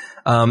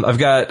 I've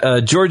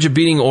got Georgia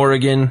beating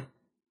Oregon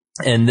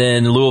and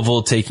then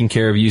Louisville taking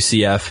care of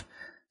UCF.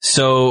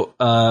 So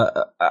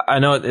I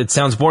know it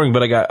sounds boring,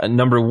 but I got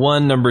number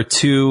 1, number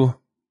 2,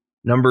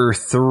 number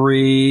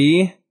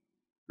 3,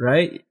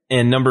 right?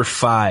 And number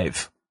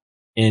 5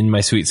 in my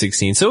Sweet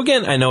 16. So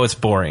again, I know it's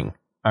boring.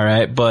 All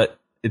right. But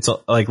it's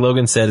like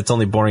Logan said, it's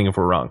only boring if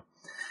we're wrong.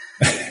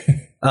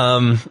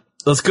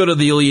 Let's go to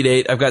the Elite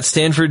 8. I've got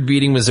Stanford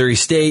beating Missouri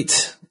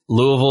State,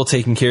 Louisville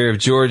taking care of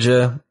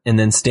Georgia, and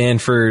then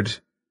Stanford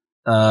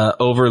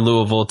over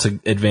Louisville to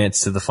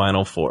advance to the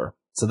Final 4.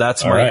 So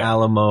that's my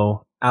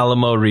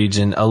Alamo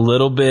region. A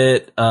little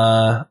bit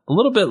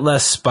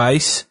less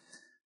spice,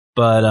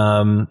 but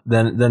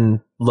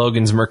than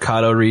Logan's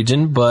Mercado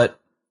region, but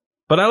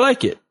I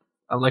like it.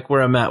 I like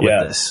where I'm at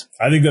with this.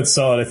 I think that's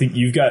solid. I think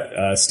you've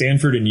got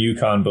Stanford and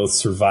UConn both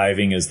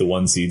surviving as the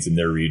 1 seeds in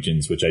their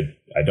regions, which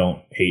I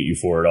don't hate you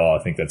for at all.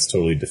 I think that's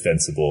totally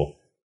defensible.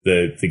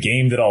 The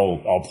game that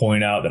I'll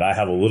point out that I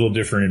have a little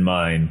different in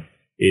mind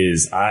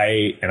is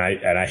I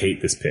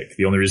hate this pick.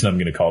 The only reason I'm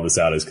going to call this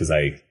out is because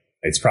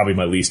it's probably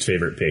my least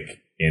favorite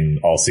pick in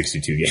all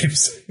 62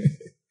 games.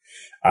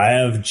 I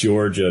have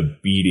Georgia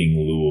beating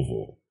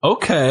Louisville.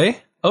 Okay.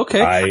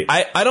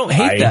 I don't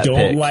hate that pick.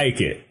 I don't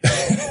like it.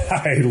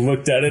 I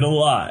looked at it a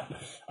lot.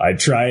 I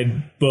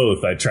tried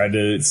both. I tried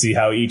to see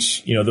how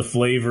each, the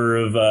flavor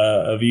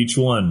of each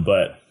one,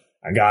 but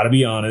I gotta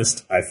be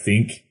honest. I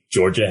think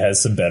Georgia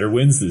has some better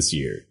wins this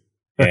year.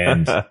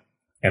 And,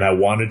 and I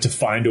wanted to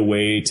find a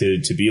way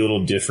to be a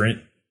little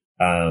different.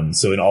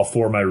 So in all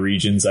 4 of my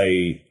regions,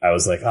 I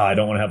was like, I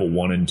don't want to have a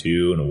 1 and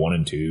 2 and a 1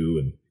 and 2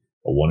 and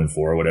a 1 and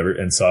 4 or whatever.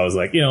 And so I was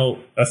like,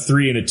 a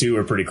 3 and a 2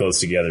 are pretty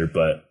close together,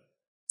 but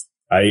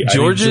I think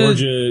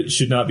Georgia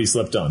should not be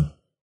slept on.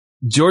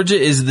 Georgia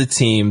is the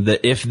team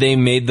that if they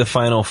made the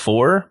Final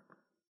 4,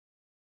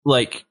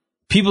 like,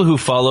 people who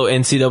follow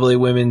NCAA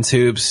women's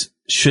hoops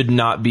should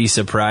not be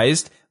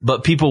surprised,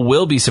 but people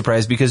will be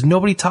surprised because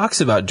nobody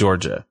talks about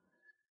Georgia.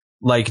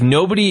 Like,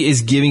 nobody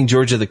is giving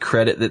Georgia the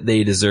credit that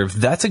they deserve.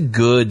 That's a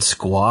good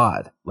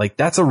squad. Like,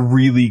 that's a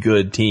really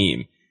good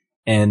team.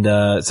 And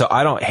so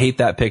I don't hate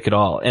that pick at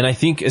all. And I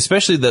think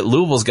especially that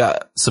Louisville's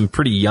got some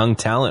pretty young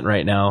talent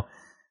right now.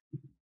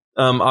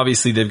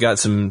 Obviously they've got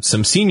some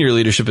senior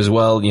leadership as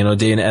well, you know,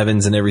 Dana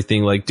Evans and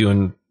everything, like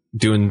doing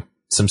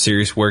some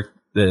serious work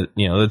that,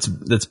 you know,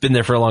 that's been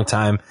there for a long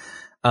time.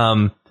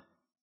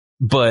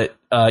 But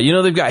you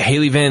know, they've got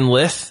Haley Van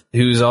Lith,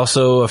 who's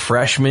also a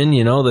freshman,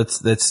 you know,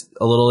 that's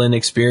a little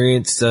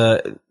inexperienced.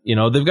 You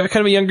know, they've got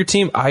kind of a younger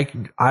team.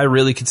 I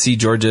really could see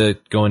Georgia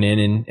going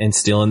in and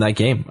stealing that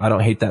game. I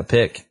don't hate that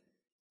pick.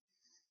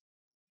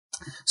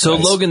 So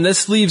nice. Logan,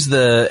 this leaves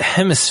the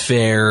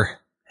hemisphere.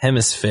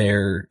 That's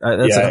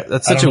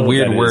such a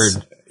weird word.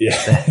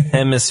 Yeah. The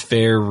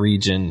hemisphere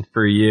region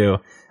for you.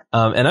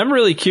 And I'm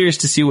really curious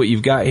to see what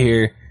you've got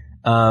here.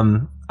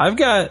 I've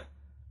got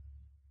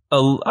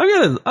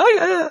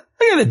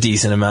a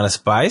decent amount of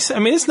spice. I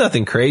mean, it's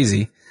nothing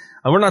crazy.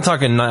 We're not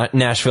talking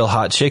Nashville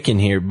hot chicken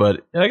here,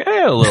 but I got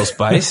a little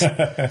spice.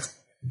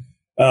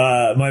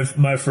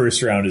 My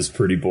first round is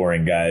pretty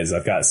boring, guys.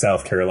 I've got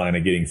South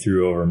Carolina getting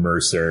through over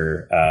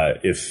Mercer.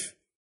 If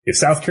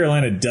South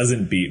Carolina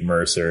doesn't beat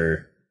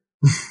Mercer,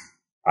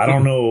 I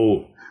don't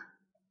know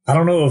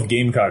if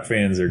Gamecock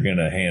fans are going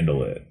to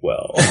handle it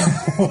well.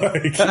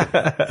 Like,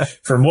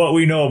 from what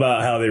we know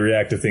about how they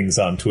react to things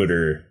on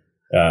Twitter,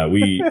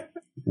 we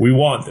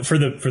want, for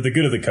the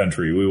good of the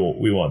country,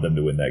 we want them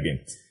to win that game.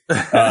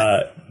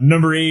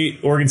 Number 8,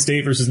 Oregon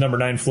State versus number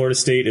 9, Florida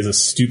State is a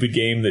stupid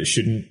game that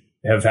shouldn't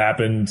have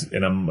happened,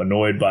 and I'm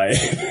annoyed by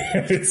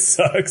it. It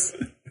sucks.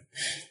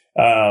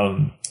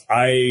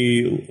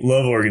 I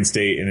love Oregon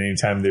State, and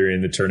anytime they're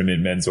in the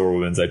tournament, men's or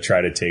women's, I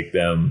try to take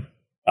them.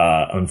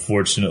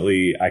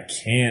 Unfortunately, I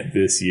can't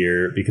this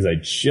year because I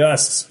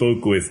just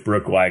spoke with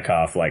Brooke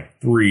Wyckoff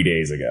like 3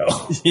 days ago.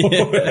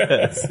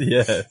 Yes.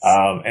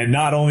 And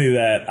not only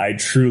that, I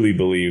truly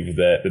believe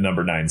that the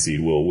number 9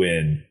 seed will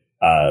win.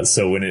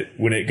 So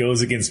when it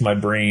goes against my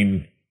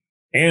brain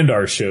and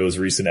our show's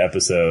recent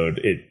episode,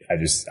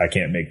 I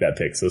can't make that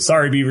pick. So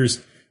sorry,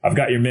 Beavers. I've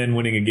got your men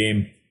winning a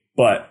game,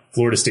 but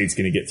Florida State's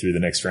going to get through the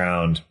next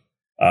round.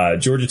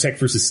 Georgia Tech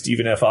versus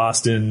Stephen F.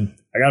 Austin.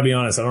 I gotta be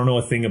honest, I don't know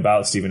a thing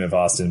about Stephen F.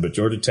 Austin, but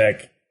Georgia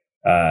Tech,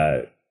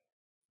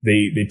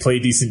 they play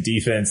decent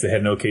defense. They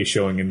had an okay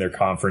showing in their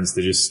conference.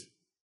 They just,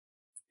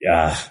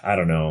 I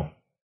don't know.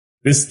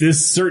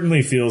 This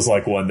certainly feels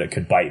like one that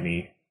could bite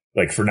me,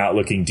 like, for not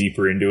looking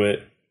deeper into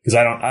it. Cause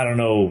I don't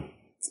know.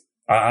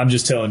 I'm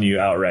just telling you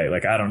outright,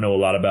 like, I don't know a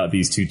lot about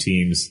these two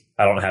teams.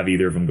 I don't have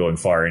either of them going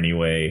far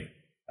anyway.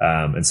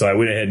 And so I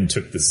went ahead and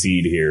took the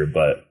seed here,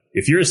 but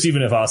if you're a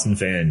Stephen F. Austin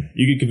fan,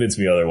 you can convince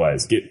me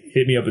otherwise.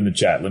 Hit me up in the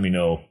chat. Let me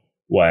know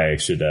why I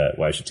should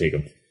take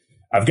them.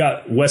 I've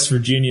got West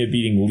Virginia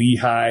beating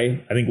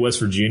Lehigh. I think West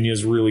Virginia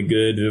is really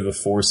good. They're the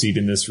 4 seed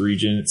in this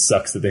region. It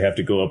sucks that they have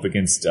to go up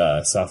against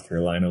South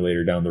Carolina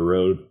later down the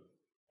road.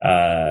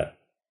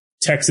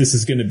 Texas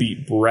is going to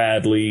beat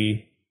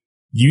Bradley.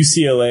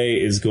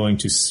 UCLA is going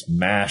to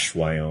smash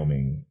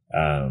Wyoming.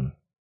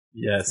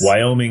 Yes,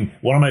 Wyoming.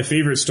 One of my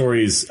favorite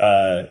stories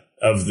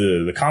of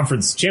the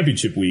conference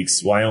championship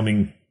weeks,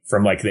 Wyoming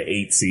from like the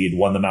 8th seed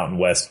won the Mountain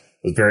West.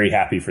 Was very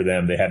happy for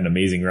them. They had an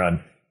amazing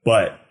run,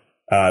 but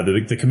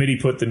the committee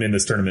put them in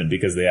this tournament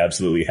because they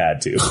absolutely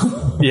had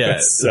to. Yeah,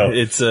 so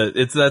that's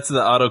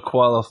the auto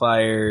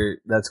qualifier.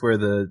 That's where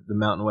the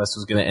Mountain West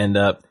was going to end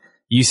up.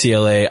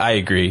 UCLA, I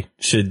agree,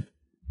 should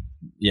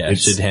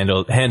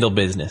handle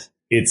business.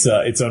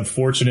 It's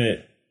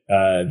unfortunate.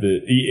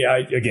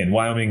 Again,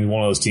 Wyoming is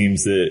one of those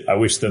teams that I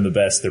wish them the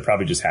best. They're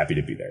probably just happy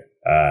to be there.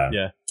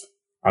 Yeah.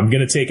 I'm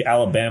going to take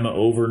Alabama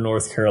over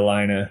North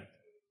Carolina,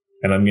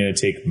 and I'm going to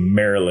take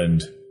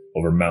Maryland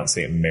over Mount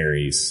St.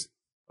 Mary's,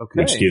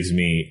 which gives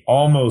me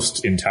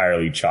almost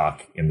entirely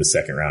chalk in the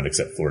second round,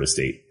 except Florida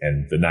State.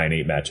 And the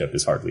 9-8 matchup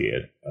is hardly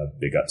a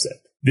big upset.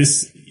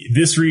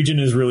 This region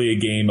is really a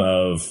game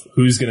of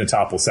who's going to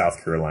topple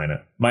South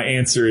Carolina. My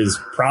answer is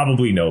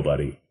probably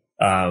nobody.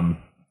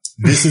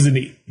 This is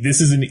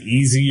an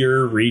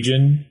easier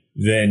region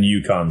than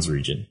UConn's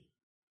region.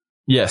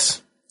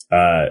 Yes.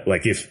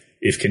 Like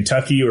if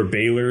Kentucky or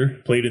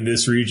Baylor played in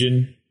this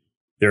region,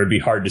 there would be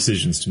hard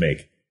decisions to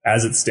make.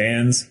 As it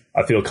stands,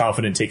 I feel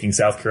confident taking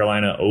South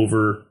Carolina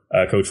over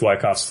Coach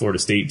Wyckoff's Florida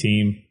State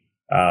team.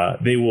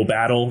 They will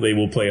battle, they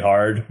will play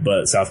hard,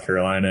 but South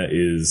Carolina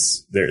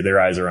is their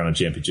eyes are on a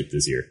championship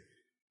this year.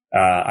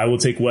 I will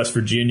take West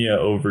Virginia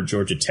over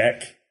Georgia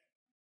Tech.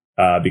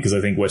 Because I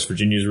think West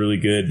Virginia is really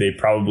good. They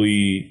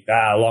probably,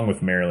 along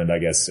with Maryland, I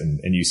guess, and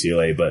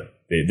UCLA, but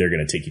they're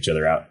going to take each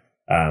other out.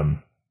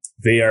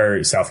 They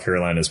are South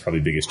Carolina's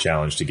probably biggest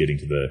challenge to getting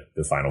to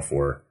the Final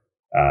Four.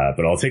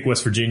 But I'll take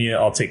West Virginia.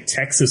 I'll take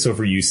Texas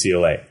over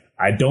UCLA.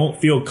 I don't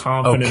feel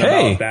confident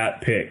about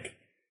that pick.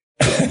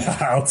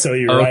 I'll tell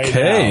you right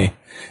now.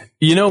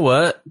 You know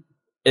what?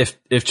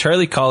 If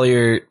Charlie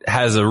Collier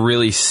has a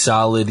really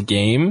solid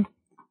game,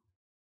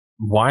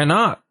 Why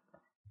not?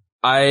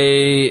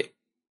 If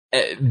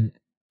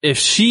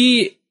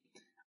she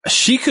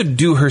could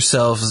do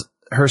herself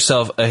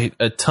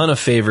a ton of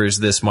favors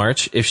this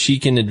March if she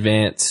can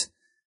advance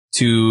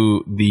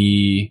to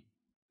the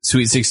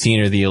Sweet 16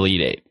 or the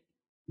Elite 8.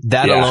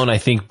 That alone, I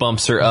think,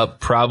 bumps her up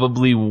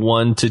probably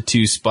 1 to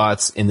 2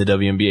 spots in the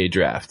WNBA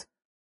draft,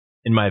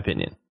 in my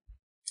opinion.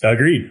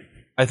 Agreed.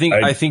 I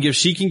think if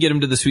she can get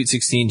him to the Sweet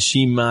 16,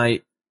 she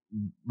might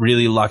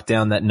really lock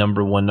down that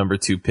number 1, number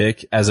 2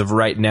 pick. As of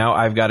right now,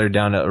 I've got her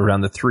down at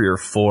around the 3 or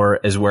 4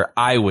 is where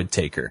I would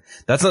take her.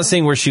 That's not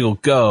saying where she will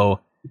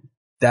go.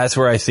 That's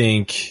where I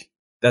think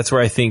that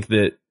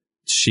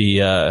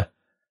she,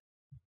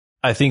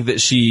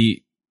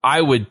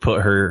 I would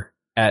put her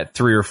at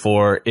 3 or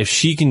 4. If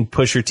she can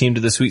push her team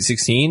to the Sweet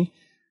 16,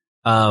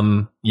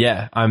 I'm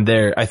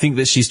there. I think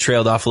that she's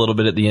trailed off a little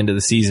bit at the end of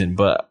the season,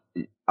 but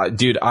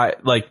dude,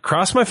 I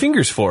cross my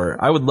fingers for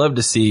her. I would love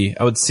to see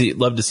UT beat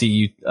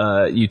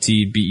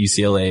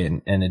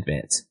UCLA and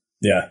advance.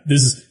 Yeah,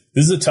 this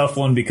is a tough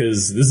one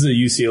because this is a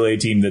UCLA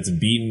team that's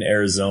beaten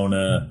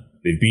Arizona.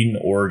 They've beaten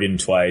Oregon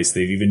twice.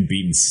 They've even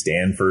beaten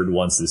Stanford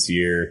once this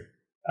year.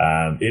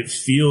 It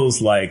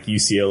feels like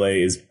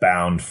UCLA is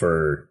bound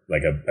for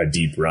like a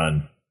deep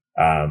run.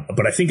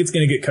 But I think it's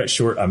going to get cut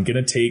short. I'm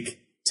going to take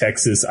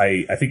Texas.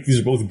 I think these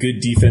are both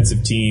good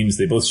defensive teams.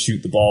 They both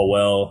shoot the ball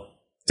well.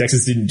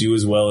 Texas didn't do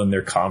as well in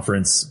their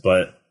conference,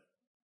 but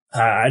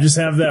I just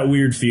have that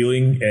weird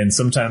feeling. And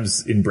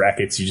sometimes in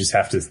brackets, you just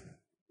have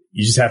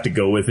to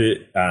go with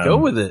it. Go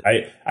with it.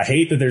 I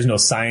hate that there's no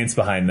science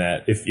behind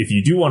that. If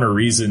you do want a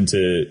reason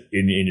to,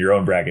 in your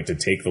own bracket, to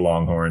take the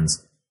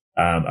Longhorns,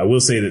 I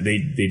will say that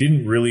they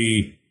didn't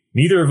really,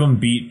 neither of them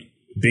beat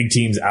big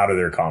teams out of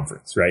their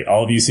conference, right?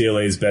 All of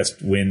UCLA's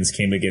best wins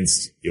came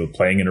against,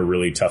 playing in a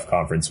really tough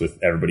conference with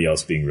everybody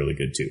else being really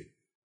good too.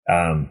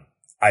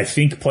 I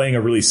think playing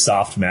a really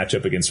soft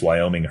matchup against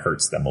Wyoming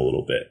hurts them a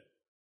little bit.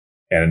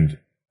 And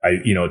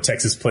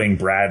Texas playing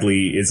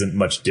Bradley isn't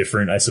much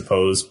different, I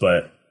suppose,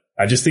 but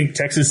I just think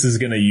Texas is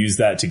going to use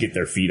that to get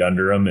their feet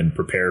under them and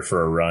prepare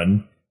for a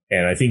run.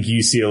 And I think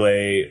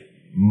UCLA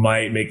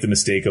might make the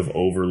mistake of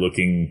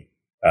overlooking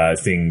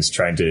things,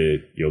 trying to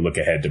look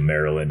ahead to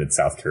Maryland and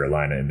South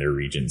Carolina in their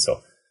region.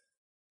 So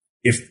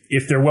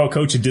if they're well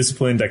coached and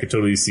disciplined, I could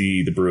totally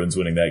see the Bruins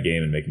winning that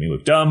game and making me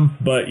look dumb.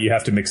 But you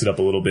have to mix it up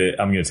a little bit.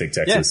 I'm going to take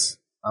Texas.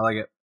 Yeah, I like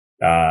it.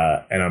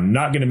 And I'm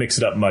not going to mix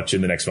it up much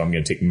in the next one. I'm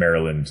going to take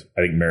Maryland.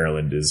 I think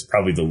Maryland is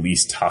probably the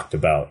least talked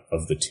about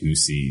of the 2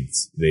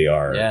 seeds. They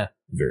are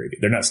very good.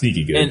 They're not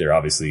sneaky good. They're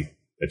obviously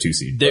a 2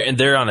 seed.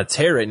 They're on a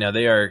tear right now.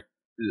 They are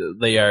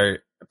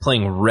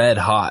playing red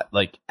hot,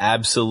 like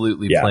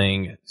absolutely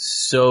playing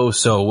so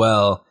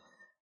well.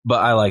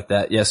 But I like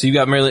that. Yeah. So you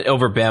got Maryland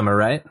over Bama,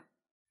 right?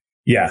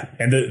 Yeah.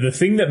 And the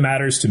thing that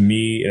matters to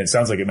me, and it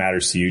sounds like it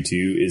matters to you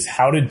too, is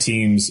how did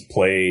teams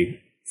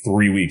play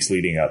 3 weeks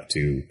leading up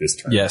to this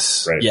tournament?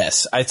 Yes. Right?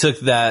 Yes. I took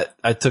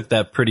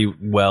that pretty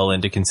well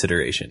into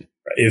consideration.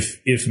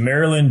 If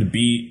Maryland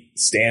beat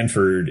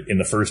Stanford in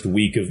the first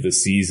week of the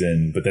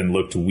season, but then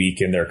looked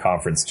weak in their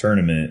conference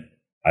tournament,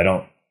 I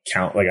don't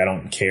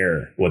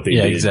care what they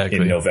did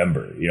in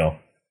November,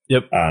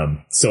 Yep.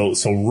 So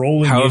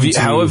rolling. How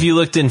have you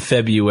looked in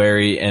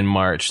February and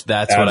March?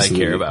 That's absolutely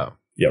what I care about.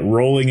 Yeah.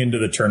 Rolling into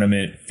the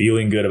tournament,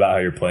 feeling good about how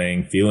you're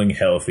playing, feeling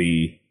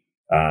healthy.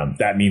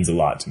 That means a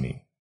lot to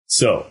me.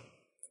 So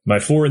my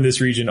 4 in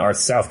this region are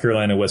South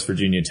Carolina, West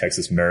Virginia,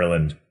 Texas,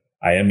 Maryland.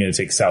 I am going to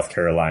take South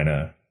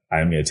Carolina. I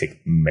am going to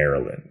take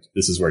Maryland.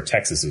 This is where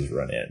Texas's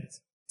run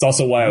ends. It's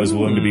also why I was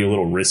willing to be a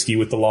little risky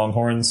with the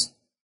Longhorns.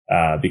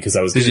 Because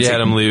I was going to take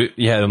them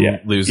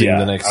losing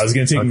the next. I was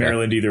going to take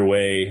Maryland either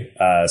way.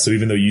 So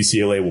even though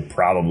UCLA will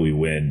probably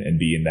win and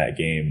be in that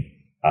game,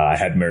 I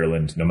had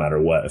Maryland no matter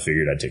what. I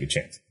figured I'd take a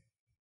chance.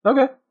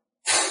 Okay.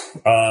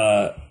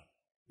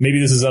 Maybe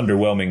this is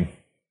underwhelming,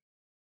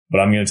 but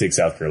I'm going to take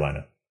South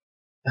Carolina.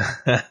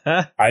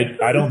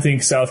 I don't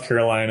think South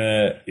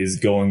Carolina is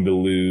going to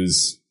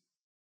lose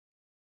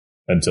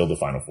until the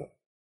Final Four.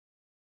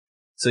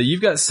 So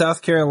you've got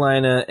South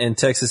Carolina and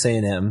Texas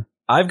A&M.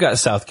 I've got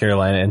South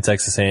Carolina and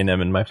Texas A&M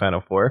in my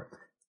Final Four.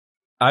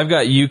 I've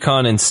got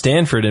UConn and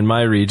Stanford in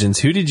my regions.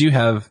 Who did you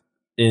have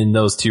in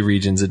those 2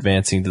 regions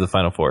advancing to the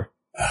Final Four?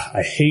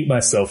 I hate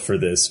myself for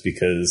this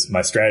because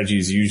my strategy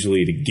is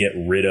usually to get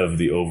rid of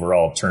the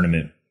overall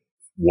tournament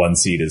 1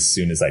 seed as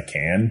soon as I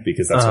can,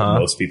 because that's what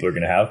most people are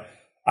going to have.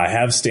 I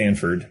have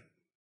Stanford.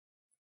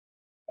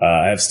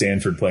 I have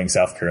Stanford playing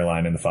South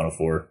Carolina in the Final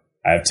Four.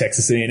 I have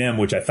Texas A&M,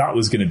 which I thought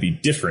was going to be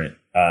different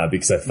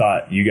because I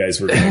thought you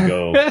guys were going to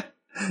go.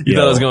 You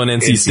thought I was going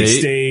NC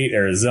State,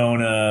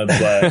 Arizona,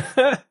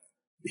 but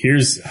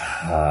here's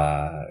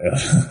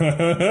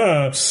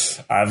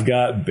I've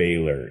got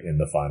Baylor in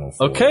the Final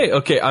Four.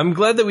 Okay. I'm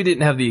glad that we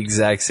didn't have the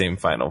exact same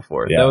Final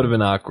Four. Yeah. That would have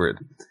been awkward.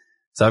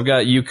 So I've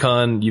got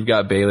UConn, you've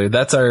got Baylor.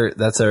 That's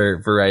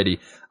our variety.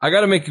 I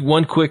got to make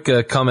one quick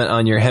comment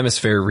on your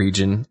hemisphere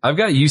region. I've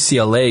got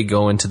UCLA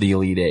going to the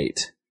Elite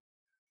 8.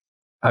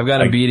 I've got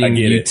them beating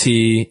UT,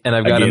 and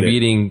I've got them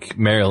beating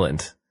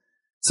Maryland.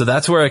 So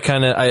that's where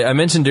I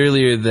mentioned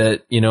earlier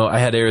that, I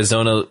had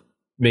Arizona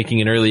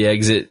making an early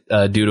exit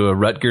due to a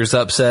Rutgers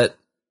upset,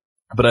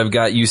 but I've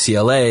got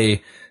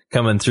UCLA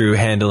coming through,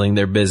 handling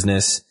their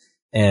business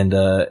and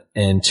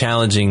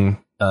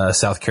challenging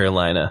South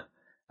Carolina.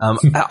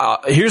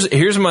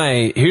 Here's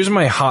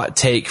my hot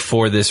take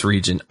for this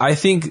region. I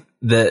think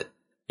that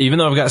even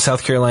though I've got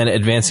South Carolina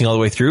advancing all the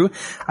way through,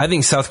 I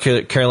think South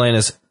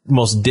Carolina's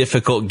most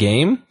difficult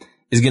game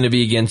is going to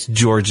be against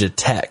Georgia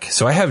Tech.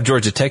 So I have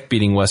Georgia Tech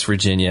beating West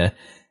Virginia,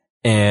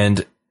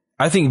 and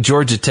I think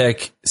Georgia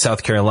Tech,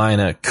 South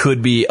Carolina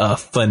could be a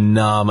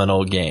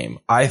phenomenal game.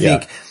 I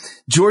think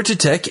Georgia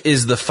Tech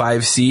is the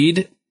 5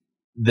 seed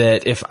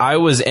that if I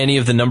was any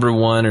of the number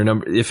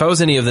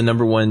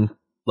one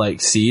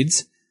like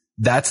seeds,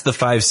 that's the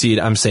 5 seed.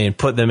 I'm saying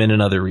put them in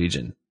another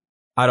region.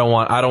 I don't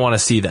want to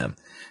see them.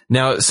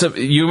 Now, so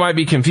you might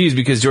be confused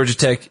because Georgia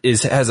Tech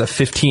has a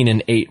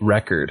 15-8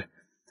 record,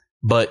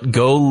 but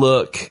go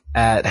look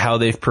at how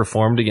they've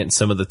performed against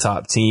some of the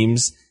top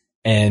teams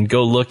and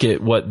go look at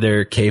what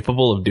they're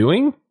capable of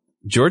doing.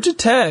 Georgia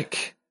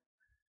Tech,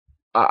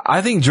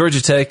 I think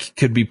Georgia Tech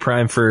could be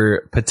primed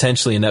for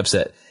potentially an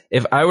upset.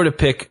 If I were to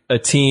pick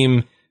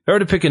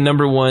a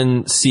number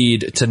 1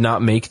 seed to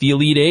not make the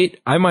Elite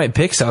 8, I might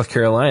pick South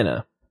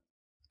Carolina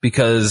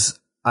because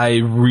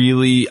I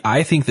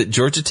think that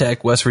Georgia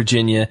Tech, West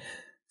Virginia,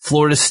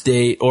 Florida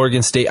State,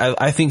 Oregon State,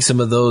 I think some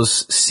of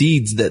those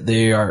seeds that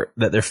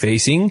they're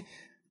facing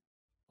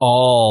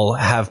all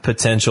have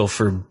potential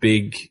for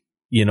big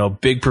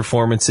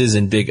performances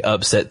and big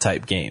upset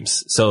type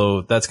games.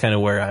 So that's kind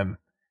of where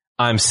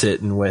I'm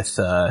sitting with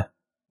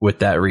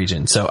that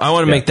region. So I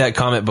want to make that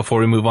comment before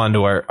we move on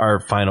to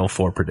our final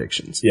 4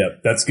 predictions. Yeah,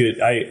 that's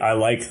good. I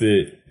like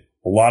that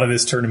a lot of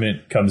this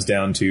tournament comes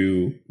down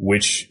to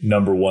which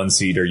number 1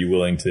 seed are you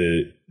willing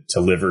to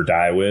live or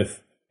die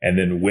with, and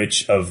then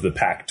which of the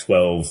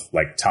Pac-12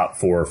 like top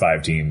 4 or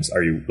 5 teams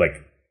are you going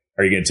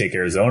to take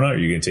Arizona? Are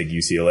you going to take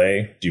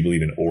UCLA? Do you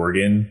believe in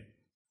Oregon?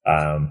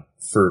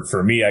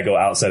 For me, I go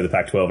outside of the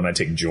Pac-12 and I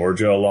take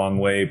Georgia a long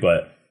way,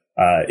 but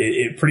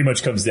it pretty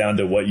much comes down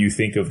to what you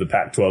think of the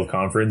Pac-12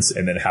 conference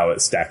and then how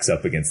it stacks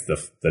up against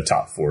the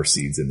top 4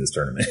 seeds in this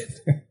tournament.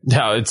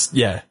 No,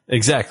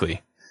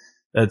 exactly.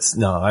 That's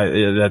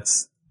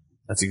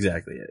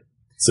exactly it.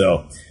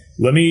 So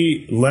let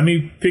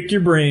me pick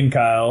your brain,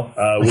 Kyle.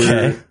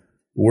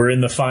 We're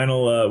in the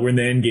final, we're in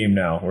the end game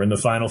now. We're in the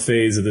final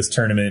phase of this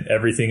tournament.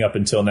 Everything up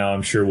until now,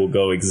 I'm sure will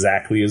go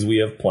exactly as we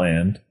have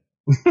planned.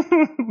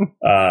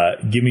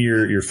 Give me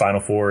your final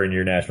 4 and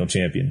your national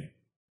champion.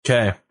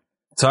 Okay.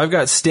 So I've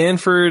got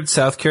Stanford,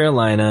 South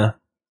Carolina,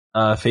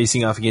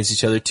 facing off against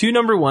each other. 2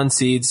 number 1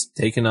 seeds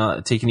taking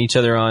each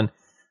other on.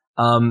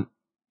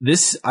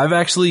 I've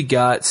actually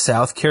got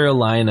South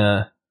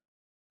Carolina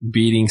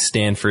beating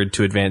Stanford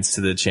to advance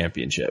to the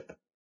championship.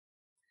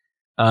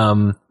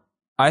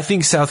 I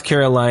think South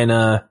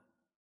Carolina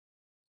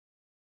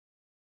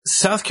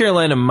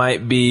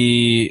might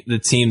be the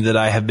team that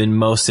I have been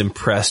most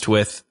impressed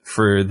with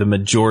for the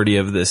majority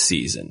of this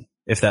season,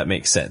 if that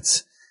makes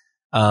sense.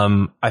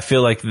 I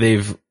feel like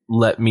they've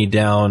let me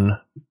down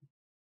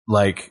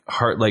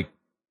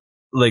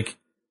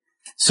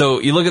so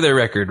you look at their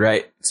record,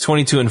 right? It's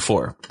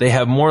 22-4. They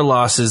have more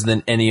losses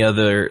than any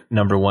other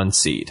number 1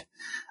 seed.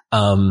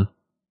 But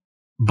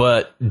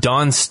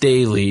Dawn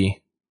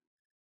Staley,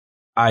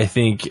 I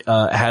think,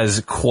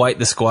 has quite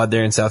the squad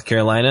there in South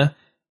Carolina.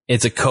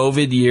 It's a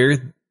COVID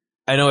year.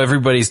 I know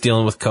everybody's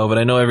dealing with COVID.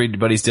 I know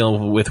everybody's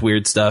dealing with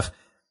weird stuff.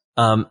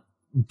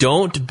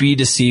 Don't be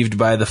deceived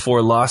by the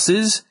 4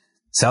 losses.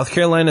 South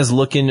Carolina's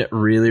looking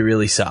really,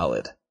 really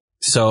solid.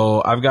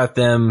 So I've got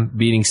them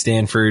beating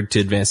Stanford to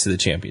advance to the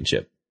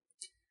championship.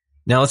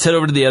 Now let's head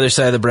over to the other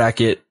side of the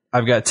bracket.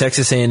 I've got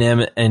Texas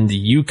A&M and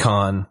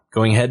UConn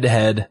going head to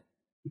head.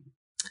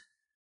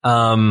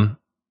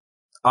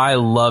 I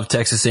love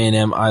Texas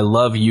A&M. I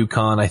love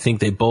UConn. I think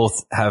they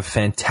both have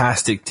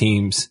fantastic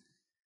teams,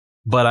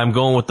 but I'm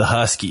going with the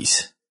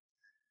Huskies.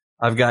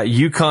 I've got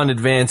UConn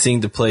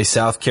advancing to play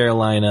South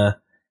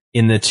Carolina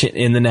in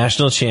the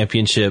national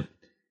championship,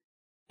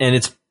 and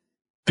it's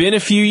been a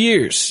few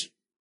years.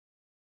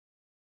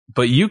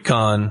 But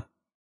UConn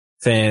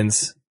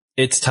fans,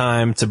 it's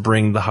time to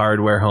bring the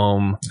hardware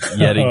home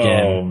yet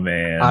again. Oh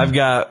man. I've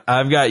got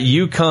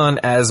UConn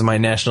as my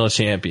national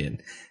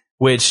champion,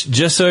 which,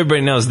 just so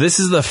everybody knows, this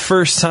is the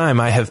first time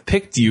I have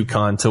picked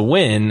UConn to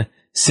win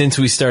since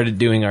we started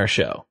doing our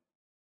show.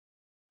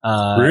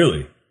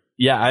 Really?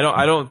 Yeah,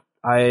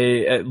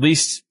 at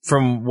least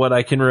from what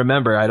I can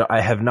remember, I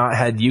have not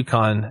had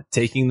UConn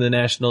taking the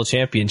national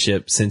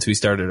championship since we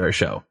started our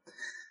show.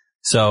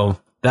 So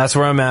that's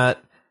where I'm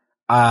at.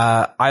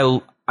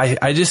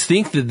 I just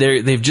think that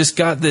they've just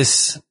got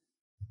this,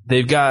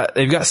 they've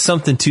got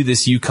something to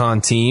this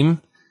UConn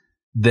team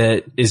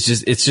that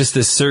is it's just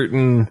this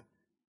certain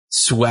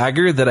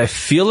swagger that I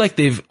feel like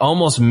they've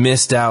almost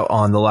missed out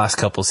on the last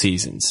couple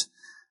seasons.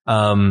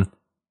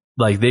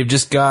 Like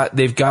they've got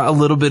a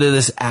little bit of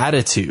this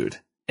attitude,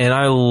 and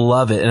I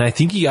love it. And I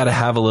think you got to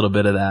have a little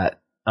bit of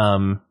that,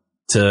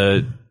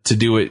 to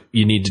do what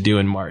you need to do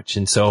in March.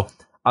 And so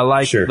I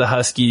like the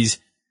Huskies.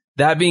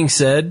 That being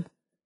said,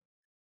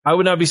 I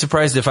would not be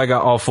surprised if I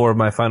got all 4 of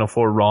my Final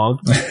Four wrong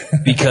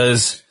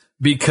because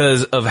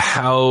of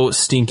how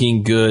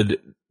stinking good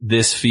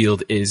this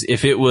field is.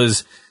 If it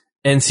was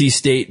NC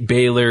State,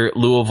 Baylor,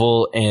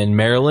 Louisville, and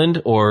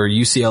Maryland or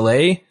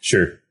UCLA,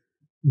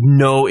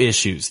 no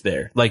issues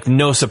there. Like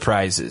no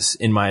surprises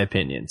in my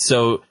opinion.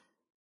 So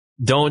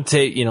don't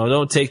take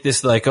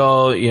this like,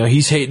 oh,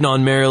 he's hating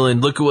on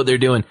Maryland. Look at what they're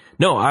doing.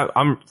 No,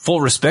 I'm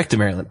full respect to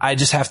Maryland. I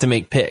just have to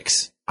make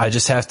picks. I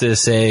just have to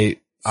say,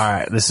 all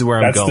right, this is where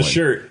I'm going. That's the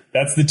shirt.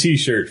 That's the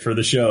t-shirt for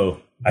the show.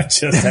 I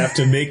just have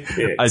to make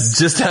picks. I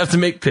just have to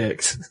make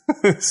picks.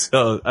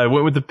 So I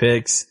went with the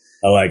picks.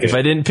 I like it. If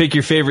I didn't pick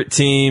your favorite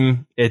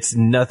team, it's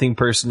nothing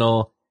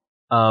personal.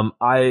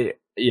 I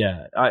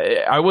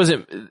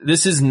wasn't,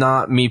 this is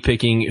not me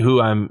picking who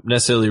I'm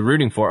necessarily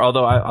rooting for.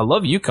 Although I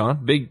love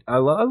UConn. I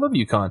love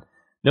UConn.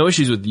 No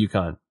issues with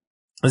UConn.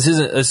 This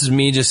is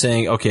me just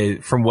saying, okay,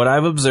 from what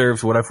I've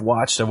observed, what I've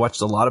watched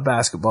a lot of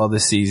basketball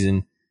this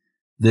season.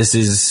 This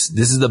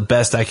is the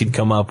best I could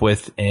come up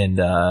with. And,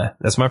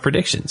 that's my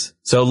predictions.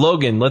 So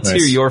Logan, let's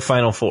hear your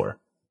Final Four.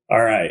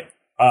 All right.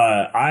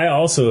 I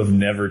also have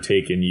never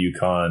taken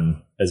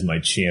UConn as my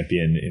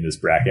champion in this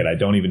bracket. I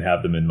don't even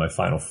have them in my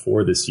Final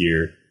Four this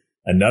year.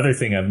 Another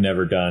thing I've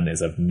never done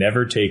is I've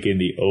never taken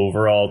the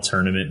overall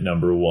tournament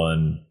number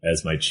 1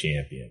 as my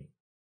champion.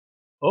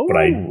 Oh. But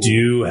I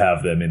do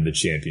have them in the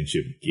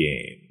championship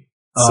game.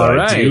 So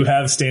I do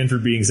have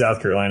Stanford beating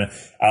South Carolina.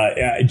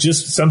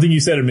 Just something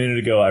you said a minute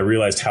ago, I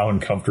realized how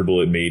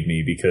uncomfortable it made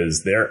me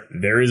because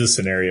there is a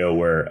scenario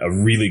where a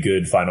really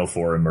good Final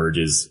Four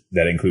emerges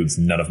that includes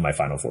none of my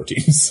Final Four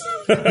teams.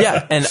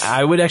 Yeah, and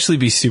I would actually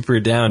be super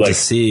down to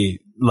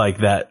see like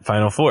that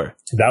Final Four.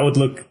 That would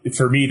look,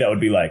 for me, that would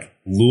be like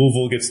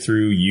Louisville gets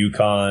through,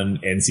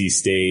 UConn, NC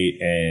State,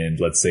 and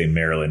let's say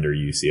Maryland or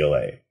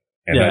UCLA.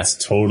 And that's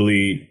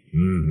totally,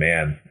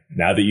 man.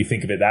 Now that you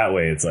think of it that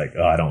way, it's like,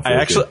 oh, I don't feel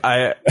good.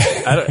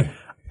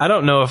 I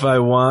don't know if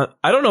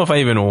I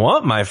even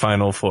want my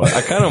Final Four.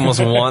 I kind of almost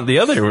want the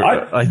other.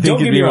 I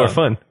think it'd be more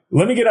fun.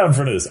 Let me get out in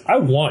front of this. I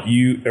want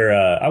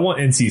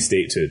NC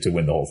State to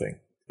win the whole thing.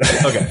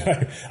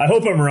 Okay. I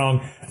hope I'm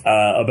wrong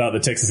about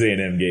the Texas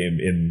A&M game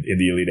in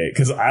the Elite Eight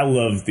because I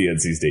love the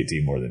NC State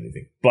team more than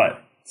anything.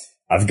 But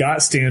I've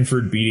got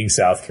Stanford beating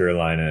South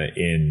Carolina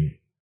in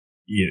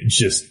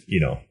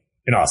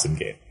an awesome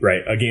game,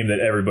 right? A game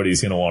that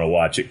everybody's going to want to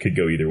watch. It could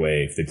go either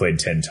way. If they played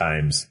 10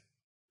 times,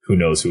 who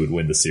knows who would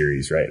win the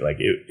series, right? Like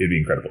it'd be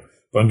incredible.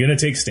 But I'm going to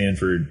take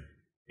Stanford.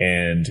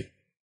 And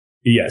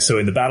so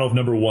in the battle of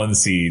number 1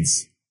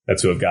 seeds,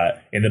 that's who I've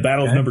got. In the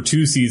battle of number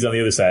 2 seeds on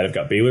the other side, I've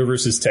got Baylor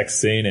versus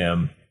Texas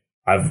A&M.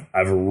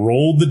 I've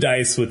rolled the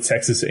dice with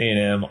Texas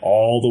A&M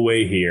all the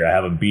way here. I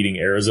have them beating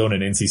Arizona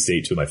and NC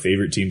State, 2 of my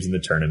favorite teams in the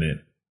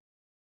tournament.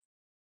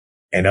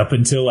 And up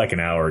until like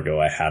an hour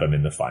ago, I had them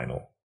in the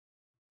final.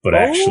 But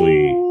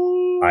actually,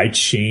 I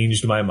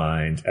changed my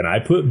mind, and I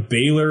put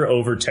Baylor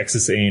over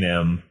Texas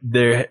A&M.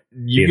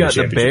 You got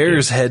the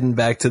Bears heading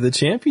back to the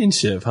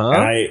championship, huh?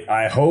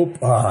 I hope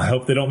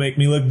they don't make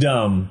me look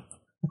dumb,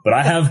 but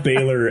I have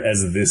Baylor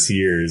as this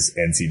year's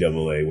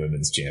NCAA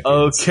Women's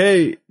Champions.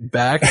 Okay,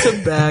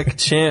 back-to-back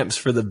champs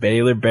for the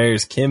Baylor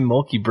Bears. Kim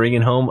Mulkey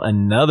bringing home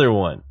another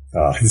one.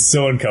 Oh, it's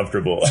so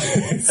uncomfortable.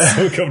 It's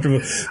so comfortable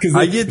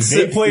because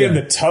they play in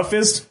the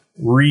toughest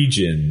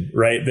region,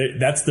 right?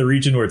 That's the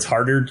region where it's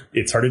harder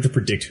to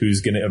predict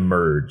who's going to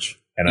emerge.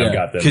 And I've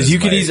got them because you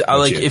could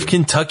easily if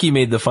Kentucky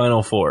made the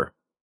Final Four,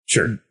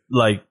 sure,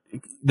 like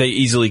they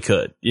easily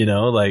could,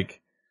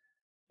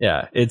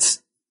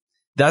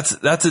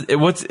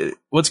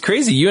 what's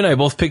crazy. You and I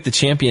both picked the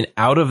champion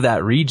out of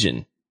that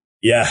region.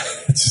 Yeah,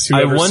 it's just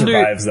whoever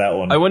survives that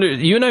one. I wonder.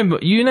 You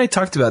and I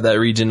talked about that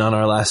region on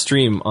our last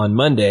stream on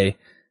Monday,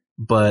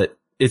 but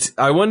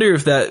I wonder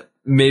if that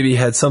maybe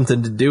had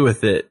something to do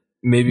with it.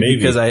 Maybe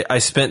because I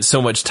spent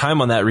so much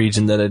time on that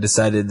region that I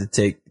decided to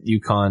take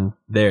UConn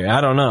there. I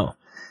don't know.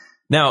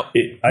 Now,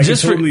 I can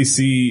totally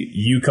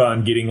see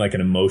UConn getting like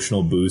an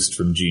emotional boost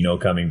from Gino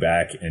coming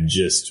back and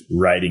just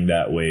riding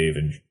that wave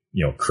and,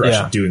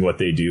 doing what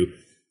they do.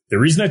 The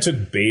reason I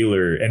took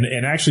Baylor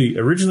and actually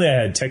originally I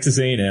had Texas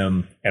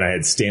A&M and I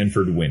had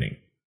Stanford winning.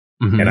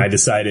 Mm-hmm. And I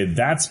decided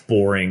that's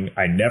boring.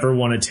 I never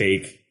want to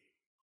take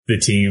the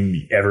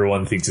team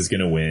everyone thinks is going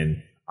to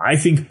win. I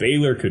think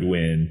Baylor could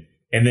win.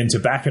 And then to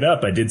back it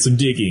up, I did some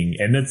digging,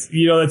 and that's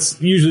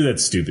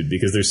stupid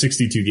because there's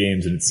 62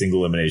 games and it's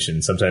single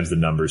elimination. Sometimes the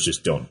numbers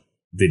just don't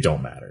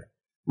matter.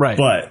 Right.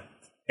 But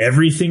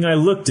everything I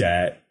looked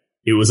at,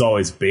 it was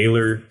always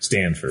Baylor,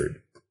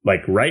 Stanford,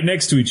 like right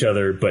next to each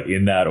other, but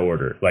in that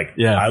order.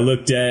 I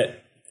looked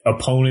at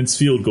opponents'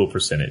 field goal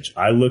percentage.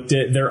 I looked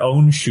at their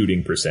own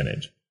shooting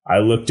percentage. I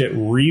looked at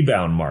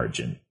rebound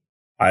margin.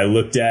 I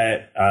looked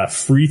at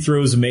free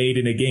throws made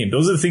in a game.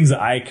 Those are the things that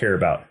I care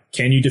about.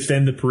 Can you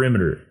defend the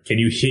perimeter? Can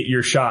you hit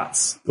your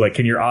shots? Like,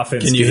 can your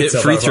offense? Can you hit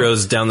free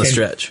throws down the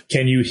stretch?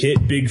 Can you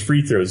hit big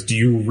free throws? Do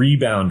you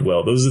rebound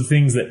well? Those are the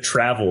things that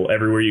travel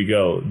everywhere you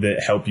go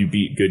that help you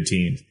beat good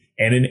teams.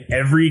 And in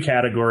every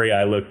category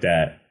I looked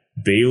at,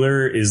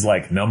 Baylor is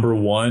like number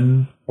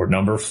 1 or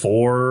number 4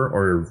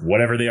 or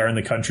whatever they are in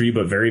the country,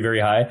 but very, very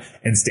high.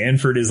 And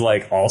Stanford is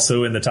like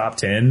also in the top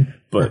 10,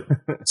 but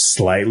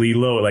slightly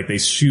low. Like they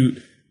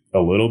shoot a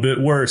little bit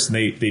worse and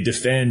they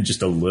defend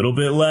just a little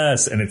bit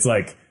less. And it's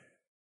like,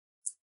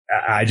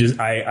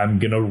 I'm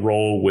going to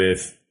roll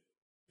with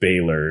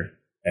Baylor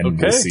and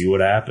we'll see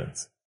what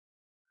happens.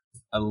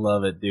 I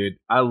love it, dude.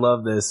 I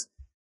love this.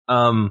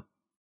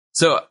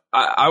 So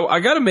I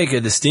got to make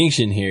a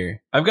distinction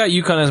here. I've got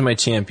UConn as my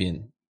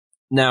champion.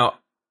 Now,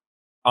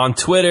 on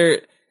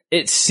Twitter,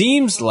 it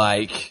seems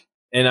like,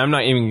 and I'm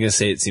not even going to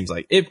say it seems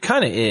like, it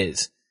kind of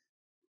is.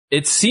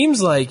 It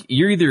seems like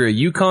you're either a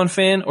UConn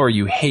fan or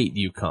you hate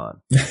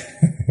UConn.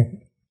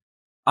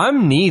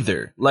 I'm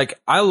neither. Like,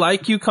 I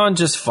like UConn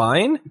just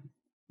fine,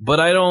 but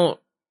I don't,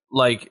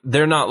 like,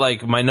 they're not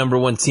like my number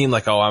one team,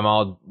 like, oh, I'm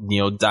all,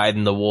 dyed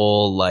in the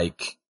wool,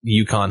 like,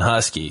 UConn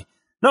Husky.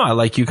 No, I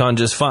like UConn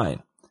just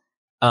fine.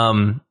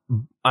 I'm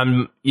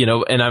not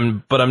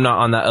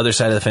on that other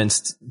side of the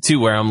fence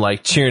too, where I'm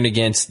like cheering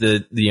against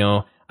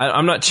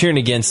I'm not cheering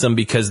against them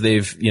because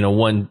they've,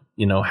 won,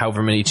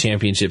 however many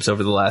championships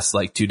over the last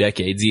like 2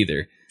 decades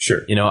either.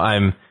 Sure.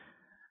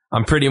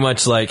 I'm pretty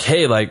much like,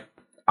 hey, like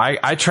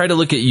I try to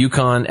look at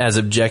UConn as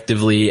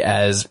objectively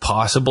as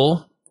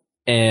possible.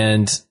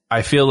 And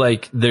I feel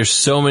like there's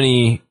so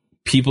many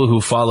people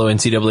who follow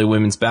NCAA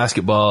women's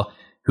basketball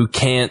who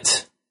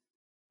can't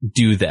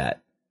do that.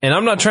 And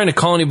I'm not trying to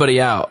call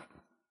anybody out,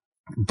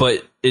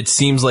 but it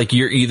seems like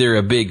you're either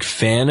a big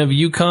fan of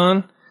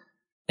UConn,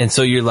 and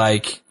so you're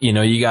like,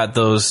 you got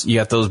those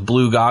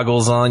blue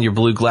goggles on, your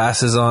blue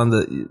glasses on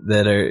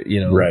that are,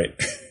 right.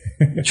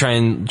 try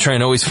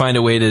and always find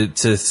a way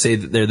to say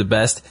that they're the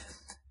best.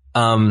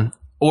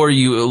 Or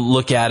you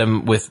look at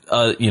them with,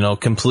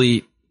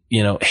 complete,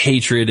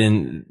 hatred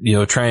and,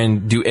 try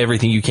and do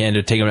everything you can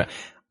to take them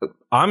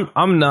out.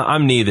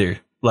 I'm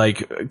neither.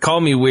 Like,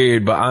 call me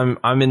weird, but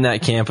I'm in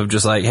that camp of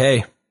just like,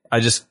 hey, I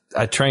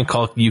try and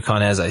call UConn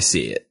as I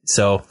see it.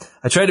 So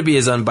I try to be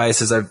as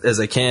unbiased as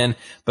I can,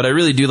 but I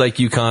really do like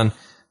UConn.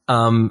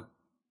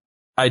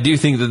 I do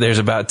think that there's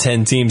about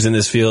 10 teams in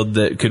this field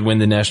that could win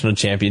the national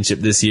championship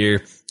this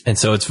year. And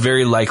so it's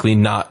very likely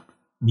not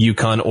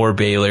UConn or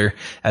Baylor,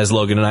 as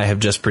Logan and I have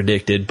just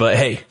predicted. But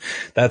hey,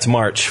 that's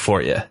March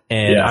for you.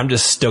 And I'm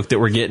just stoked that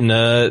we're getting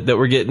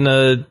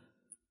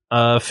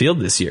a field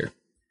this year.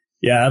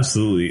 Yeah,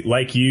 absolutely.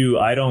 Like you,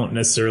 I don't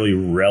necessarily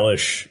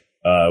relish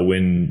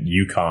when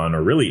UConn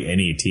or really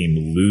any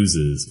team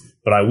loses.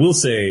 But I will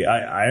say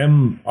I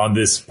am on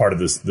this part of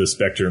the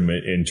spectrum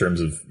in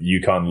terms of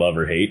UConn love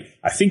or hate.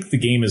 I think the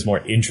game is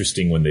more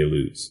interesting when they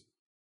lose.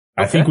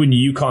 Okay. I think when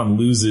UConn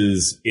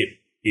loses,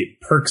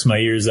 it perks my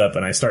ears up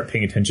and I start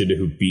paying attention to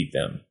who beat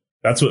them.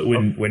 That's what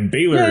when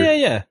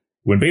Baylor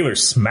when Baylor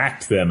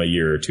smacked them a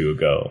year or two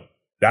ago.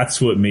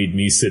 That's what made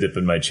me sit up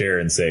in my chair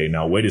and say,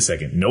 now, wait a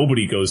second.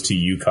 Nobody goes to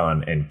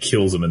UConn and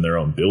kills them in their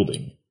own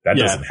building. That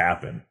doesn't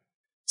happen.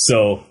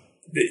 So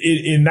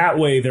in that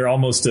way, they're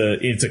almost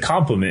it's a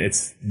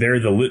compliment. They're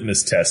the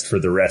litmus test for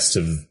the rest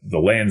of the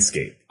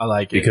landscape. I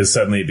like it. Because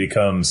suddenly it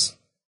becomes,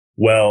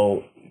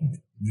 well,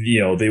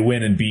 they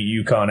win and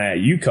beat UConn at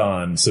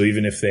UConn. So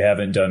even if they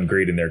haven't done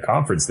great in their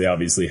conference, they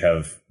obviously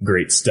have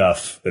great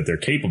stuff that they're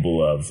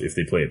capable of if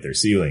they play at their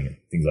ceiling and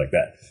things like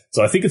that.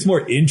 So I think it's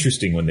more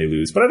interesting when they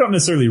lose, but I don't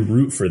necessarily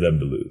root for them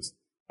to lose.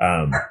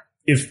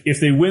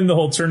 If they win the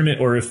whole tournament,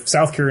 or if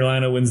South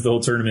Carolina wins the whole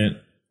tournament,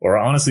 or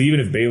honestly,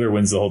 even if Baylor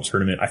wins the whole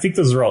tournament, I think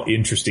those are all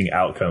interesting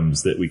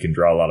outcomes that we can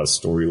draw a lot of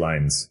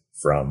storylines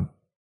from.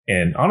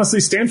 And honestly,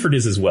 Stanford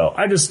is as well.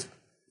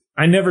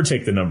 I never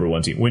take the number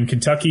one team. When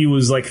Kentucky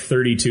was like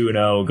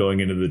 32-0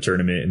 going into the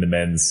tournament in the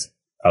men's,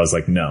 I was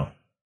like, no.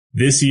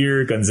 This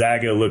year,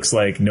 Gonzaga looks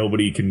like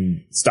nobody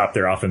can stop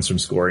their offense from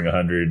scoring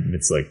 100. And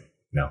it's like,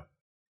 no.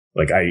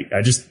 Like,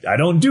 I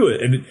don't do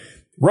it. And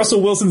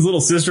Russell Wilson's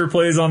little sister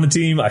plays on the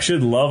team. I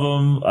should love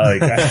them.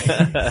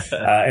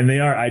 And they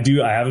are, I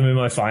have them in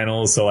my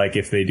finals. So like,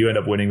 if they do end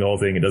up winning the whole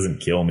thing, it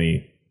doesn't kill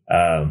me.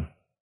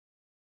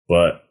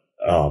 But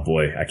oh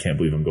boy, I can't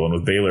believe I'm going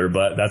with Baylor,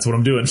 but that's what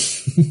I'm doing.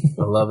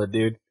 I love it,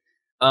 dude.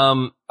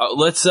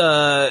 Let's,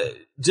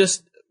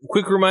 just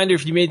quick reminder.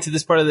 If you made it to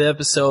this part of the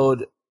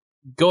episode,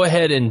 go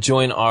ahead and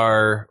join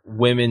our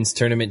women's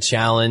tournament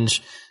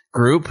challenge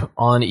group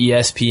on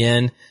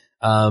ESPN.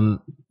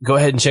 Go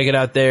ahead and check it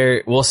out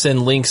there. We'll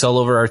send links all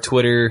over our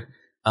Twitter.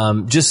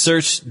 Just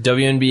search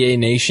WNBA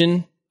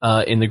Nation,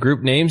 in the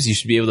group names. You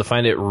should be able to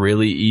find it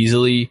really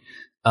easily.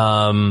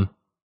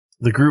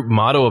 The group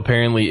motto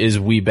apparently is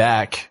 "We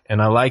Back,"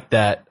 and I like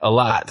that a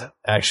lot,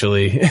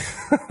 actually.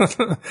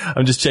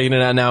 I'm just checking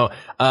it out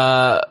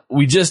now.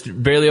 We just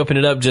barely opened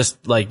it up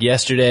just like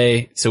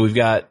yesterday. So we've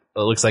got,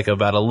 it looks like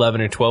about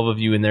 11 or 12 of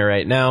you in there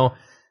right now.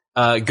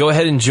 Go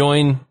ahead and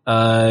join.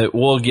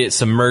 We'll get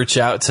some merch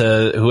out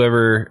to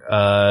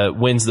whoever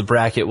wins the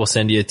bracket. We'll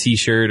send you a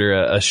t-shirt or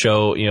a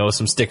show,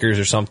 some stickers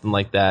or something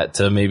like that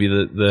to maybe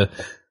the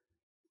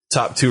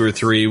top 2 or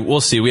 3.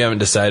 We'll see. We haven't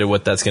decided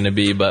what that's going to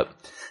be, but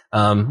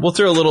we'll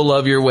throw a little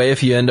love your way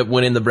if you end up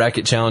winning the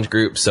bracket challenge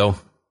group. So,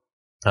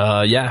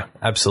 yeah,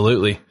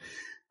 absolutely.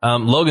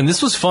 Logan,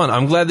 this was fun.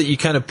 I'm glad that you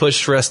kind of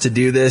pushed for us to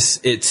do this.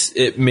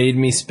 It made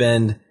me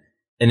spend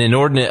an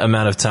inordinate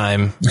amount of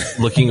time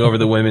looking over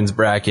the women's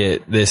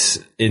bracket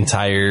this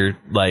entire,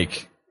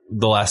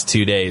 the last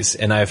 2 days.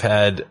 And I've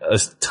had a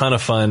ton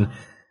of fun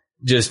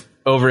just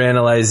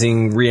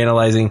overanalyzing,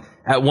 reanalyzing.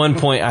 At one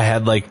point I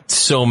had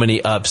so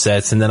many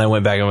upsets, and then I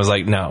went back and was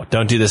like, no,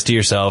 don't do this to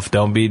yourself.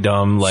 Don't be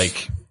dumb.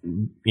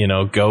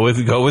 Go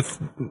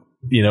with,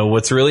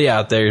 what's really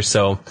out there.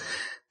 So,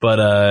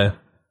 but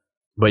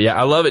yeah,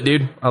 I love it,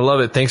 dude. I love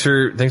it. Thanks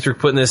for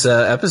putting this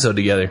episode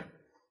together.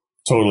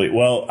 Totally.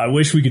 Well, I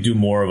wish we could do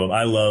more of them.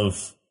 I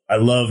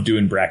love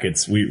doing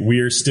brackets. We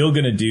are still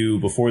going to do,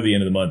 before the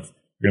end of the month,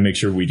 we're going to make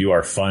sure we do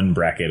our fun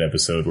bracket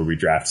episode where we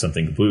draft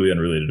something completely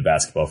unrelated to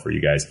basketball for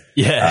you guys.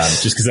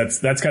 Yes. Just because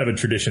that's kind of a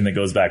tradition that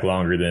goes back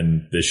longer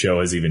than the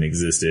show has even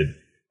existed.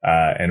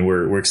 And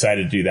we're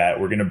excited to do that.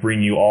 We're going to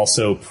bring you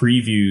also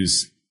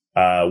previews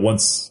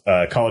once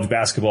college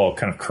basketball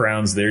kind of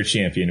crowns their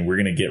champion. We're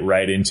going to get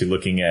right into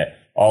looking at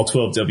all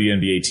 12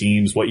 WNBA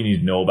teams, what you need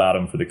to know about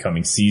them for the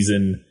coming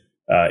season,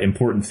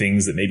 important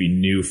things that maybe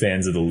new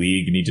fans of the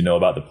league need to know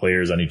about the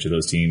players on each of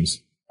those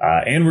teams.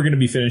 And we're going to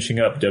be finishing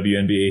up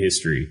WNBA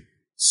history.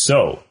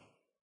 So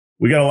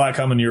we got a lot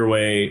coming your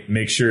way.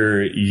 Make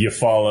sure you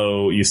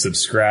follow, you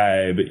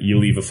subscribe, you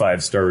leave a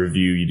 5-star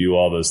review. You do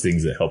all those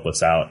things that help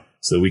us out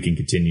so we can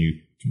continue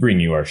to bring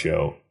you our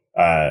show.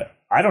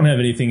 I don't have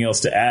anything else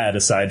to add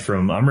aside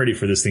from I'm ready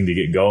for this thing to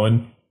get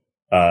going.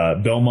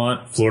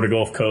 Belmont, Florida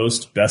Gulf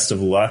Coast, best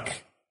of luck.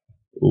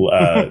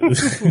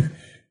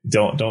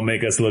 Don't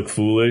make us look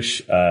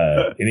foolish.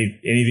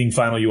 Anything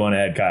final you want to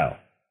add, Kyle?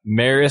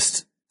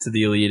 Marist to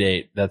the Elite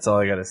Eight. That's all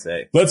I got to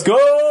say. Let's go!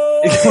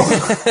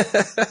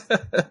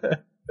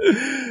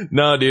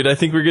 No, dude, I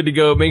think we're good to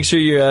go. Make sure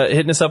you're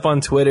hitting us up on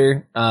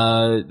Twitter.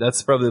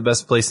 That's probably the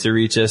best place to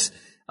reach us.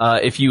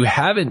 If you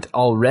haven't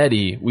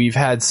already, we've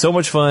had so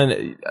much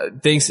fun.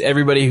 Thanks to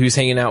everybody who's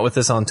hanging out with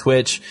us on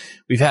Twitch.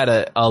 We've had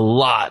a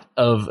lot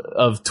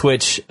of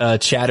Twitch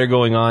chatter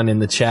going on in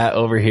the chat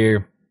over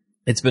here.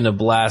 It's been a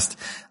blast.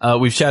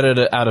 We've shouted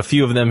out a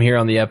few of them here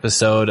on the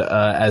episode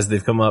as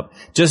they've come up.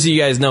 Just so you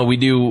guys know, we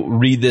do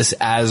read this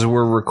as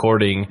we're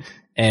recording,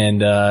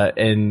 and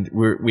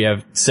we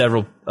have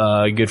several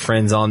good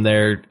friends on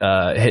there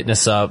hitting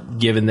us up,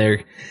 giving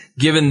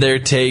their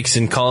takes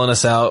and calling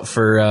us out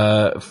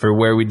for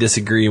where we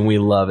disagree, and we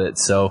love it.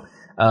 So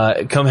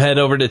come head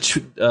over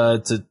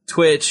to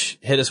Twitch,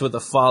 hit us with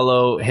a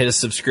follow, hit a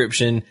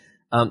subscription.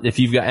 If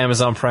you've got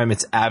Amazon Prime,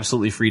 it's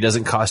absolutely free. It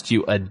doesn't cost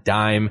you a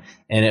dime,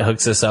 and it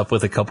hooks us up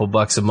with a couple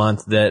bucks a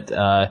month that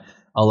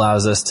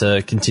allows us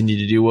to continue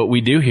to do what we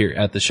do here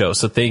at the show.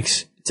 So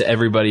thanks to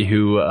everybody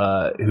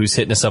who's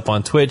hitting us up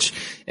on Twitch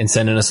and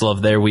sending us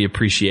love there. We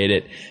appreciate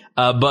it.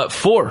 But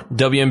for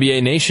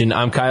WNBA Nation,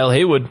 I'm Kyle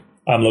Haywood.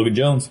 I'm Logan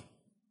Jones.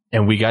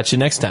 And we got you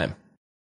next time.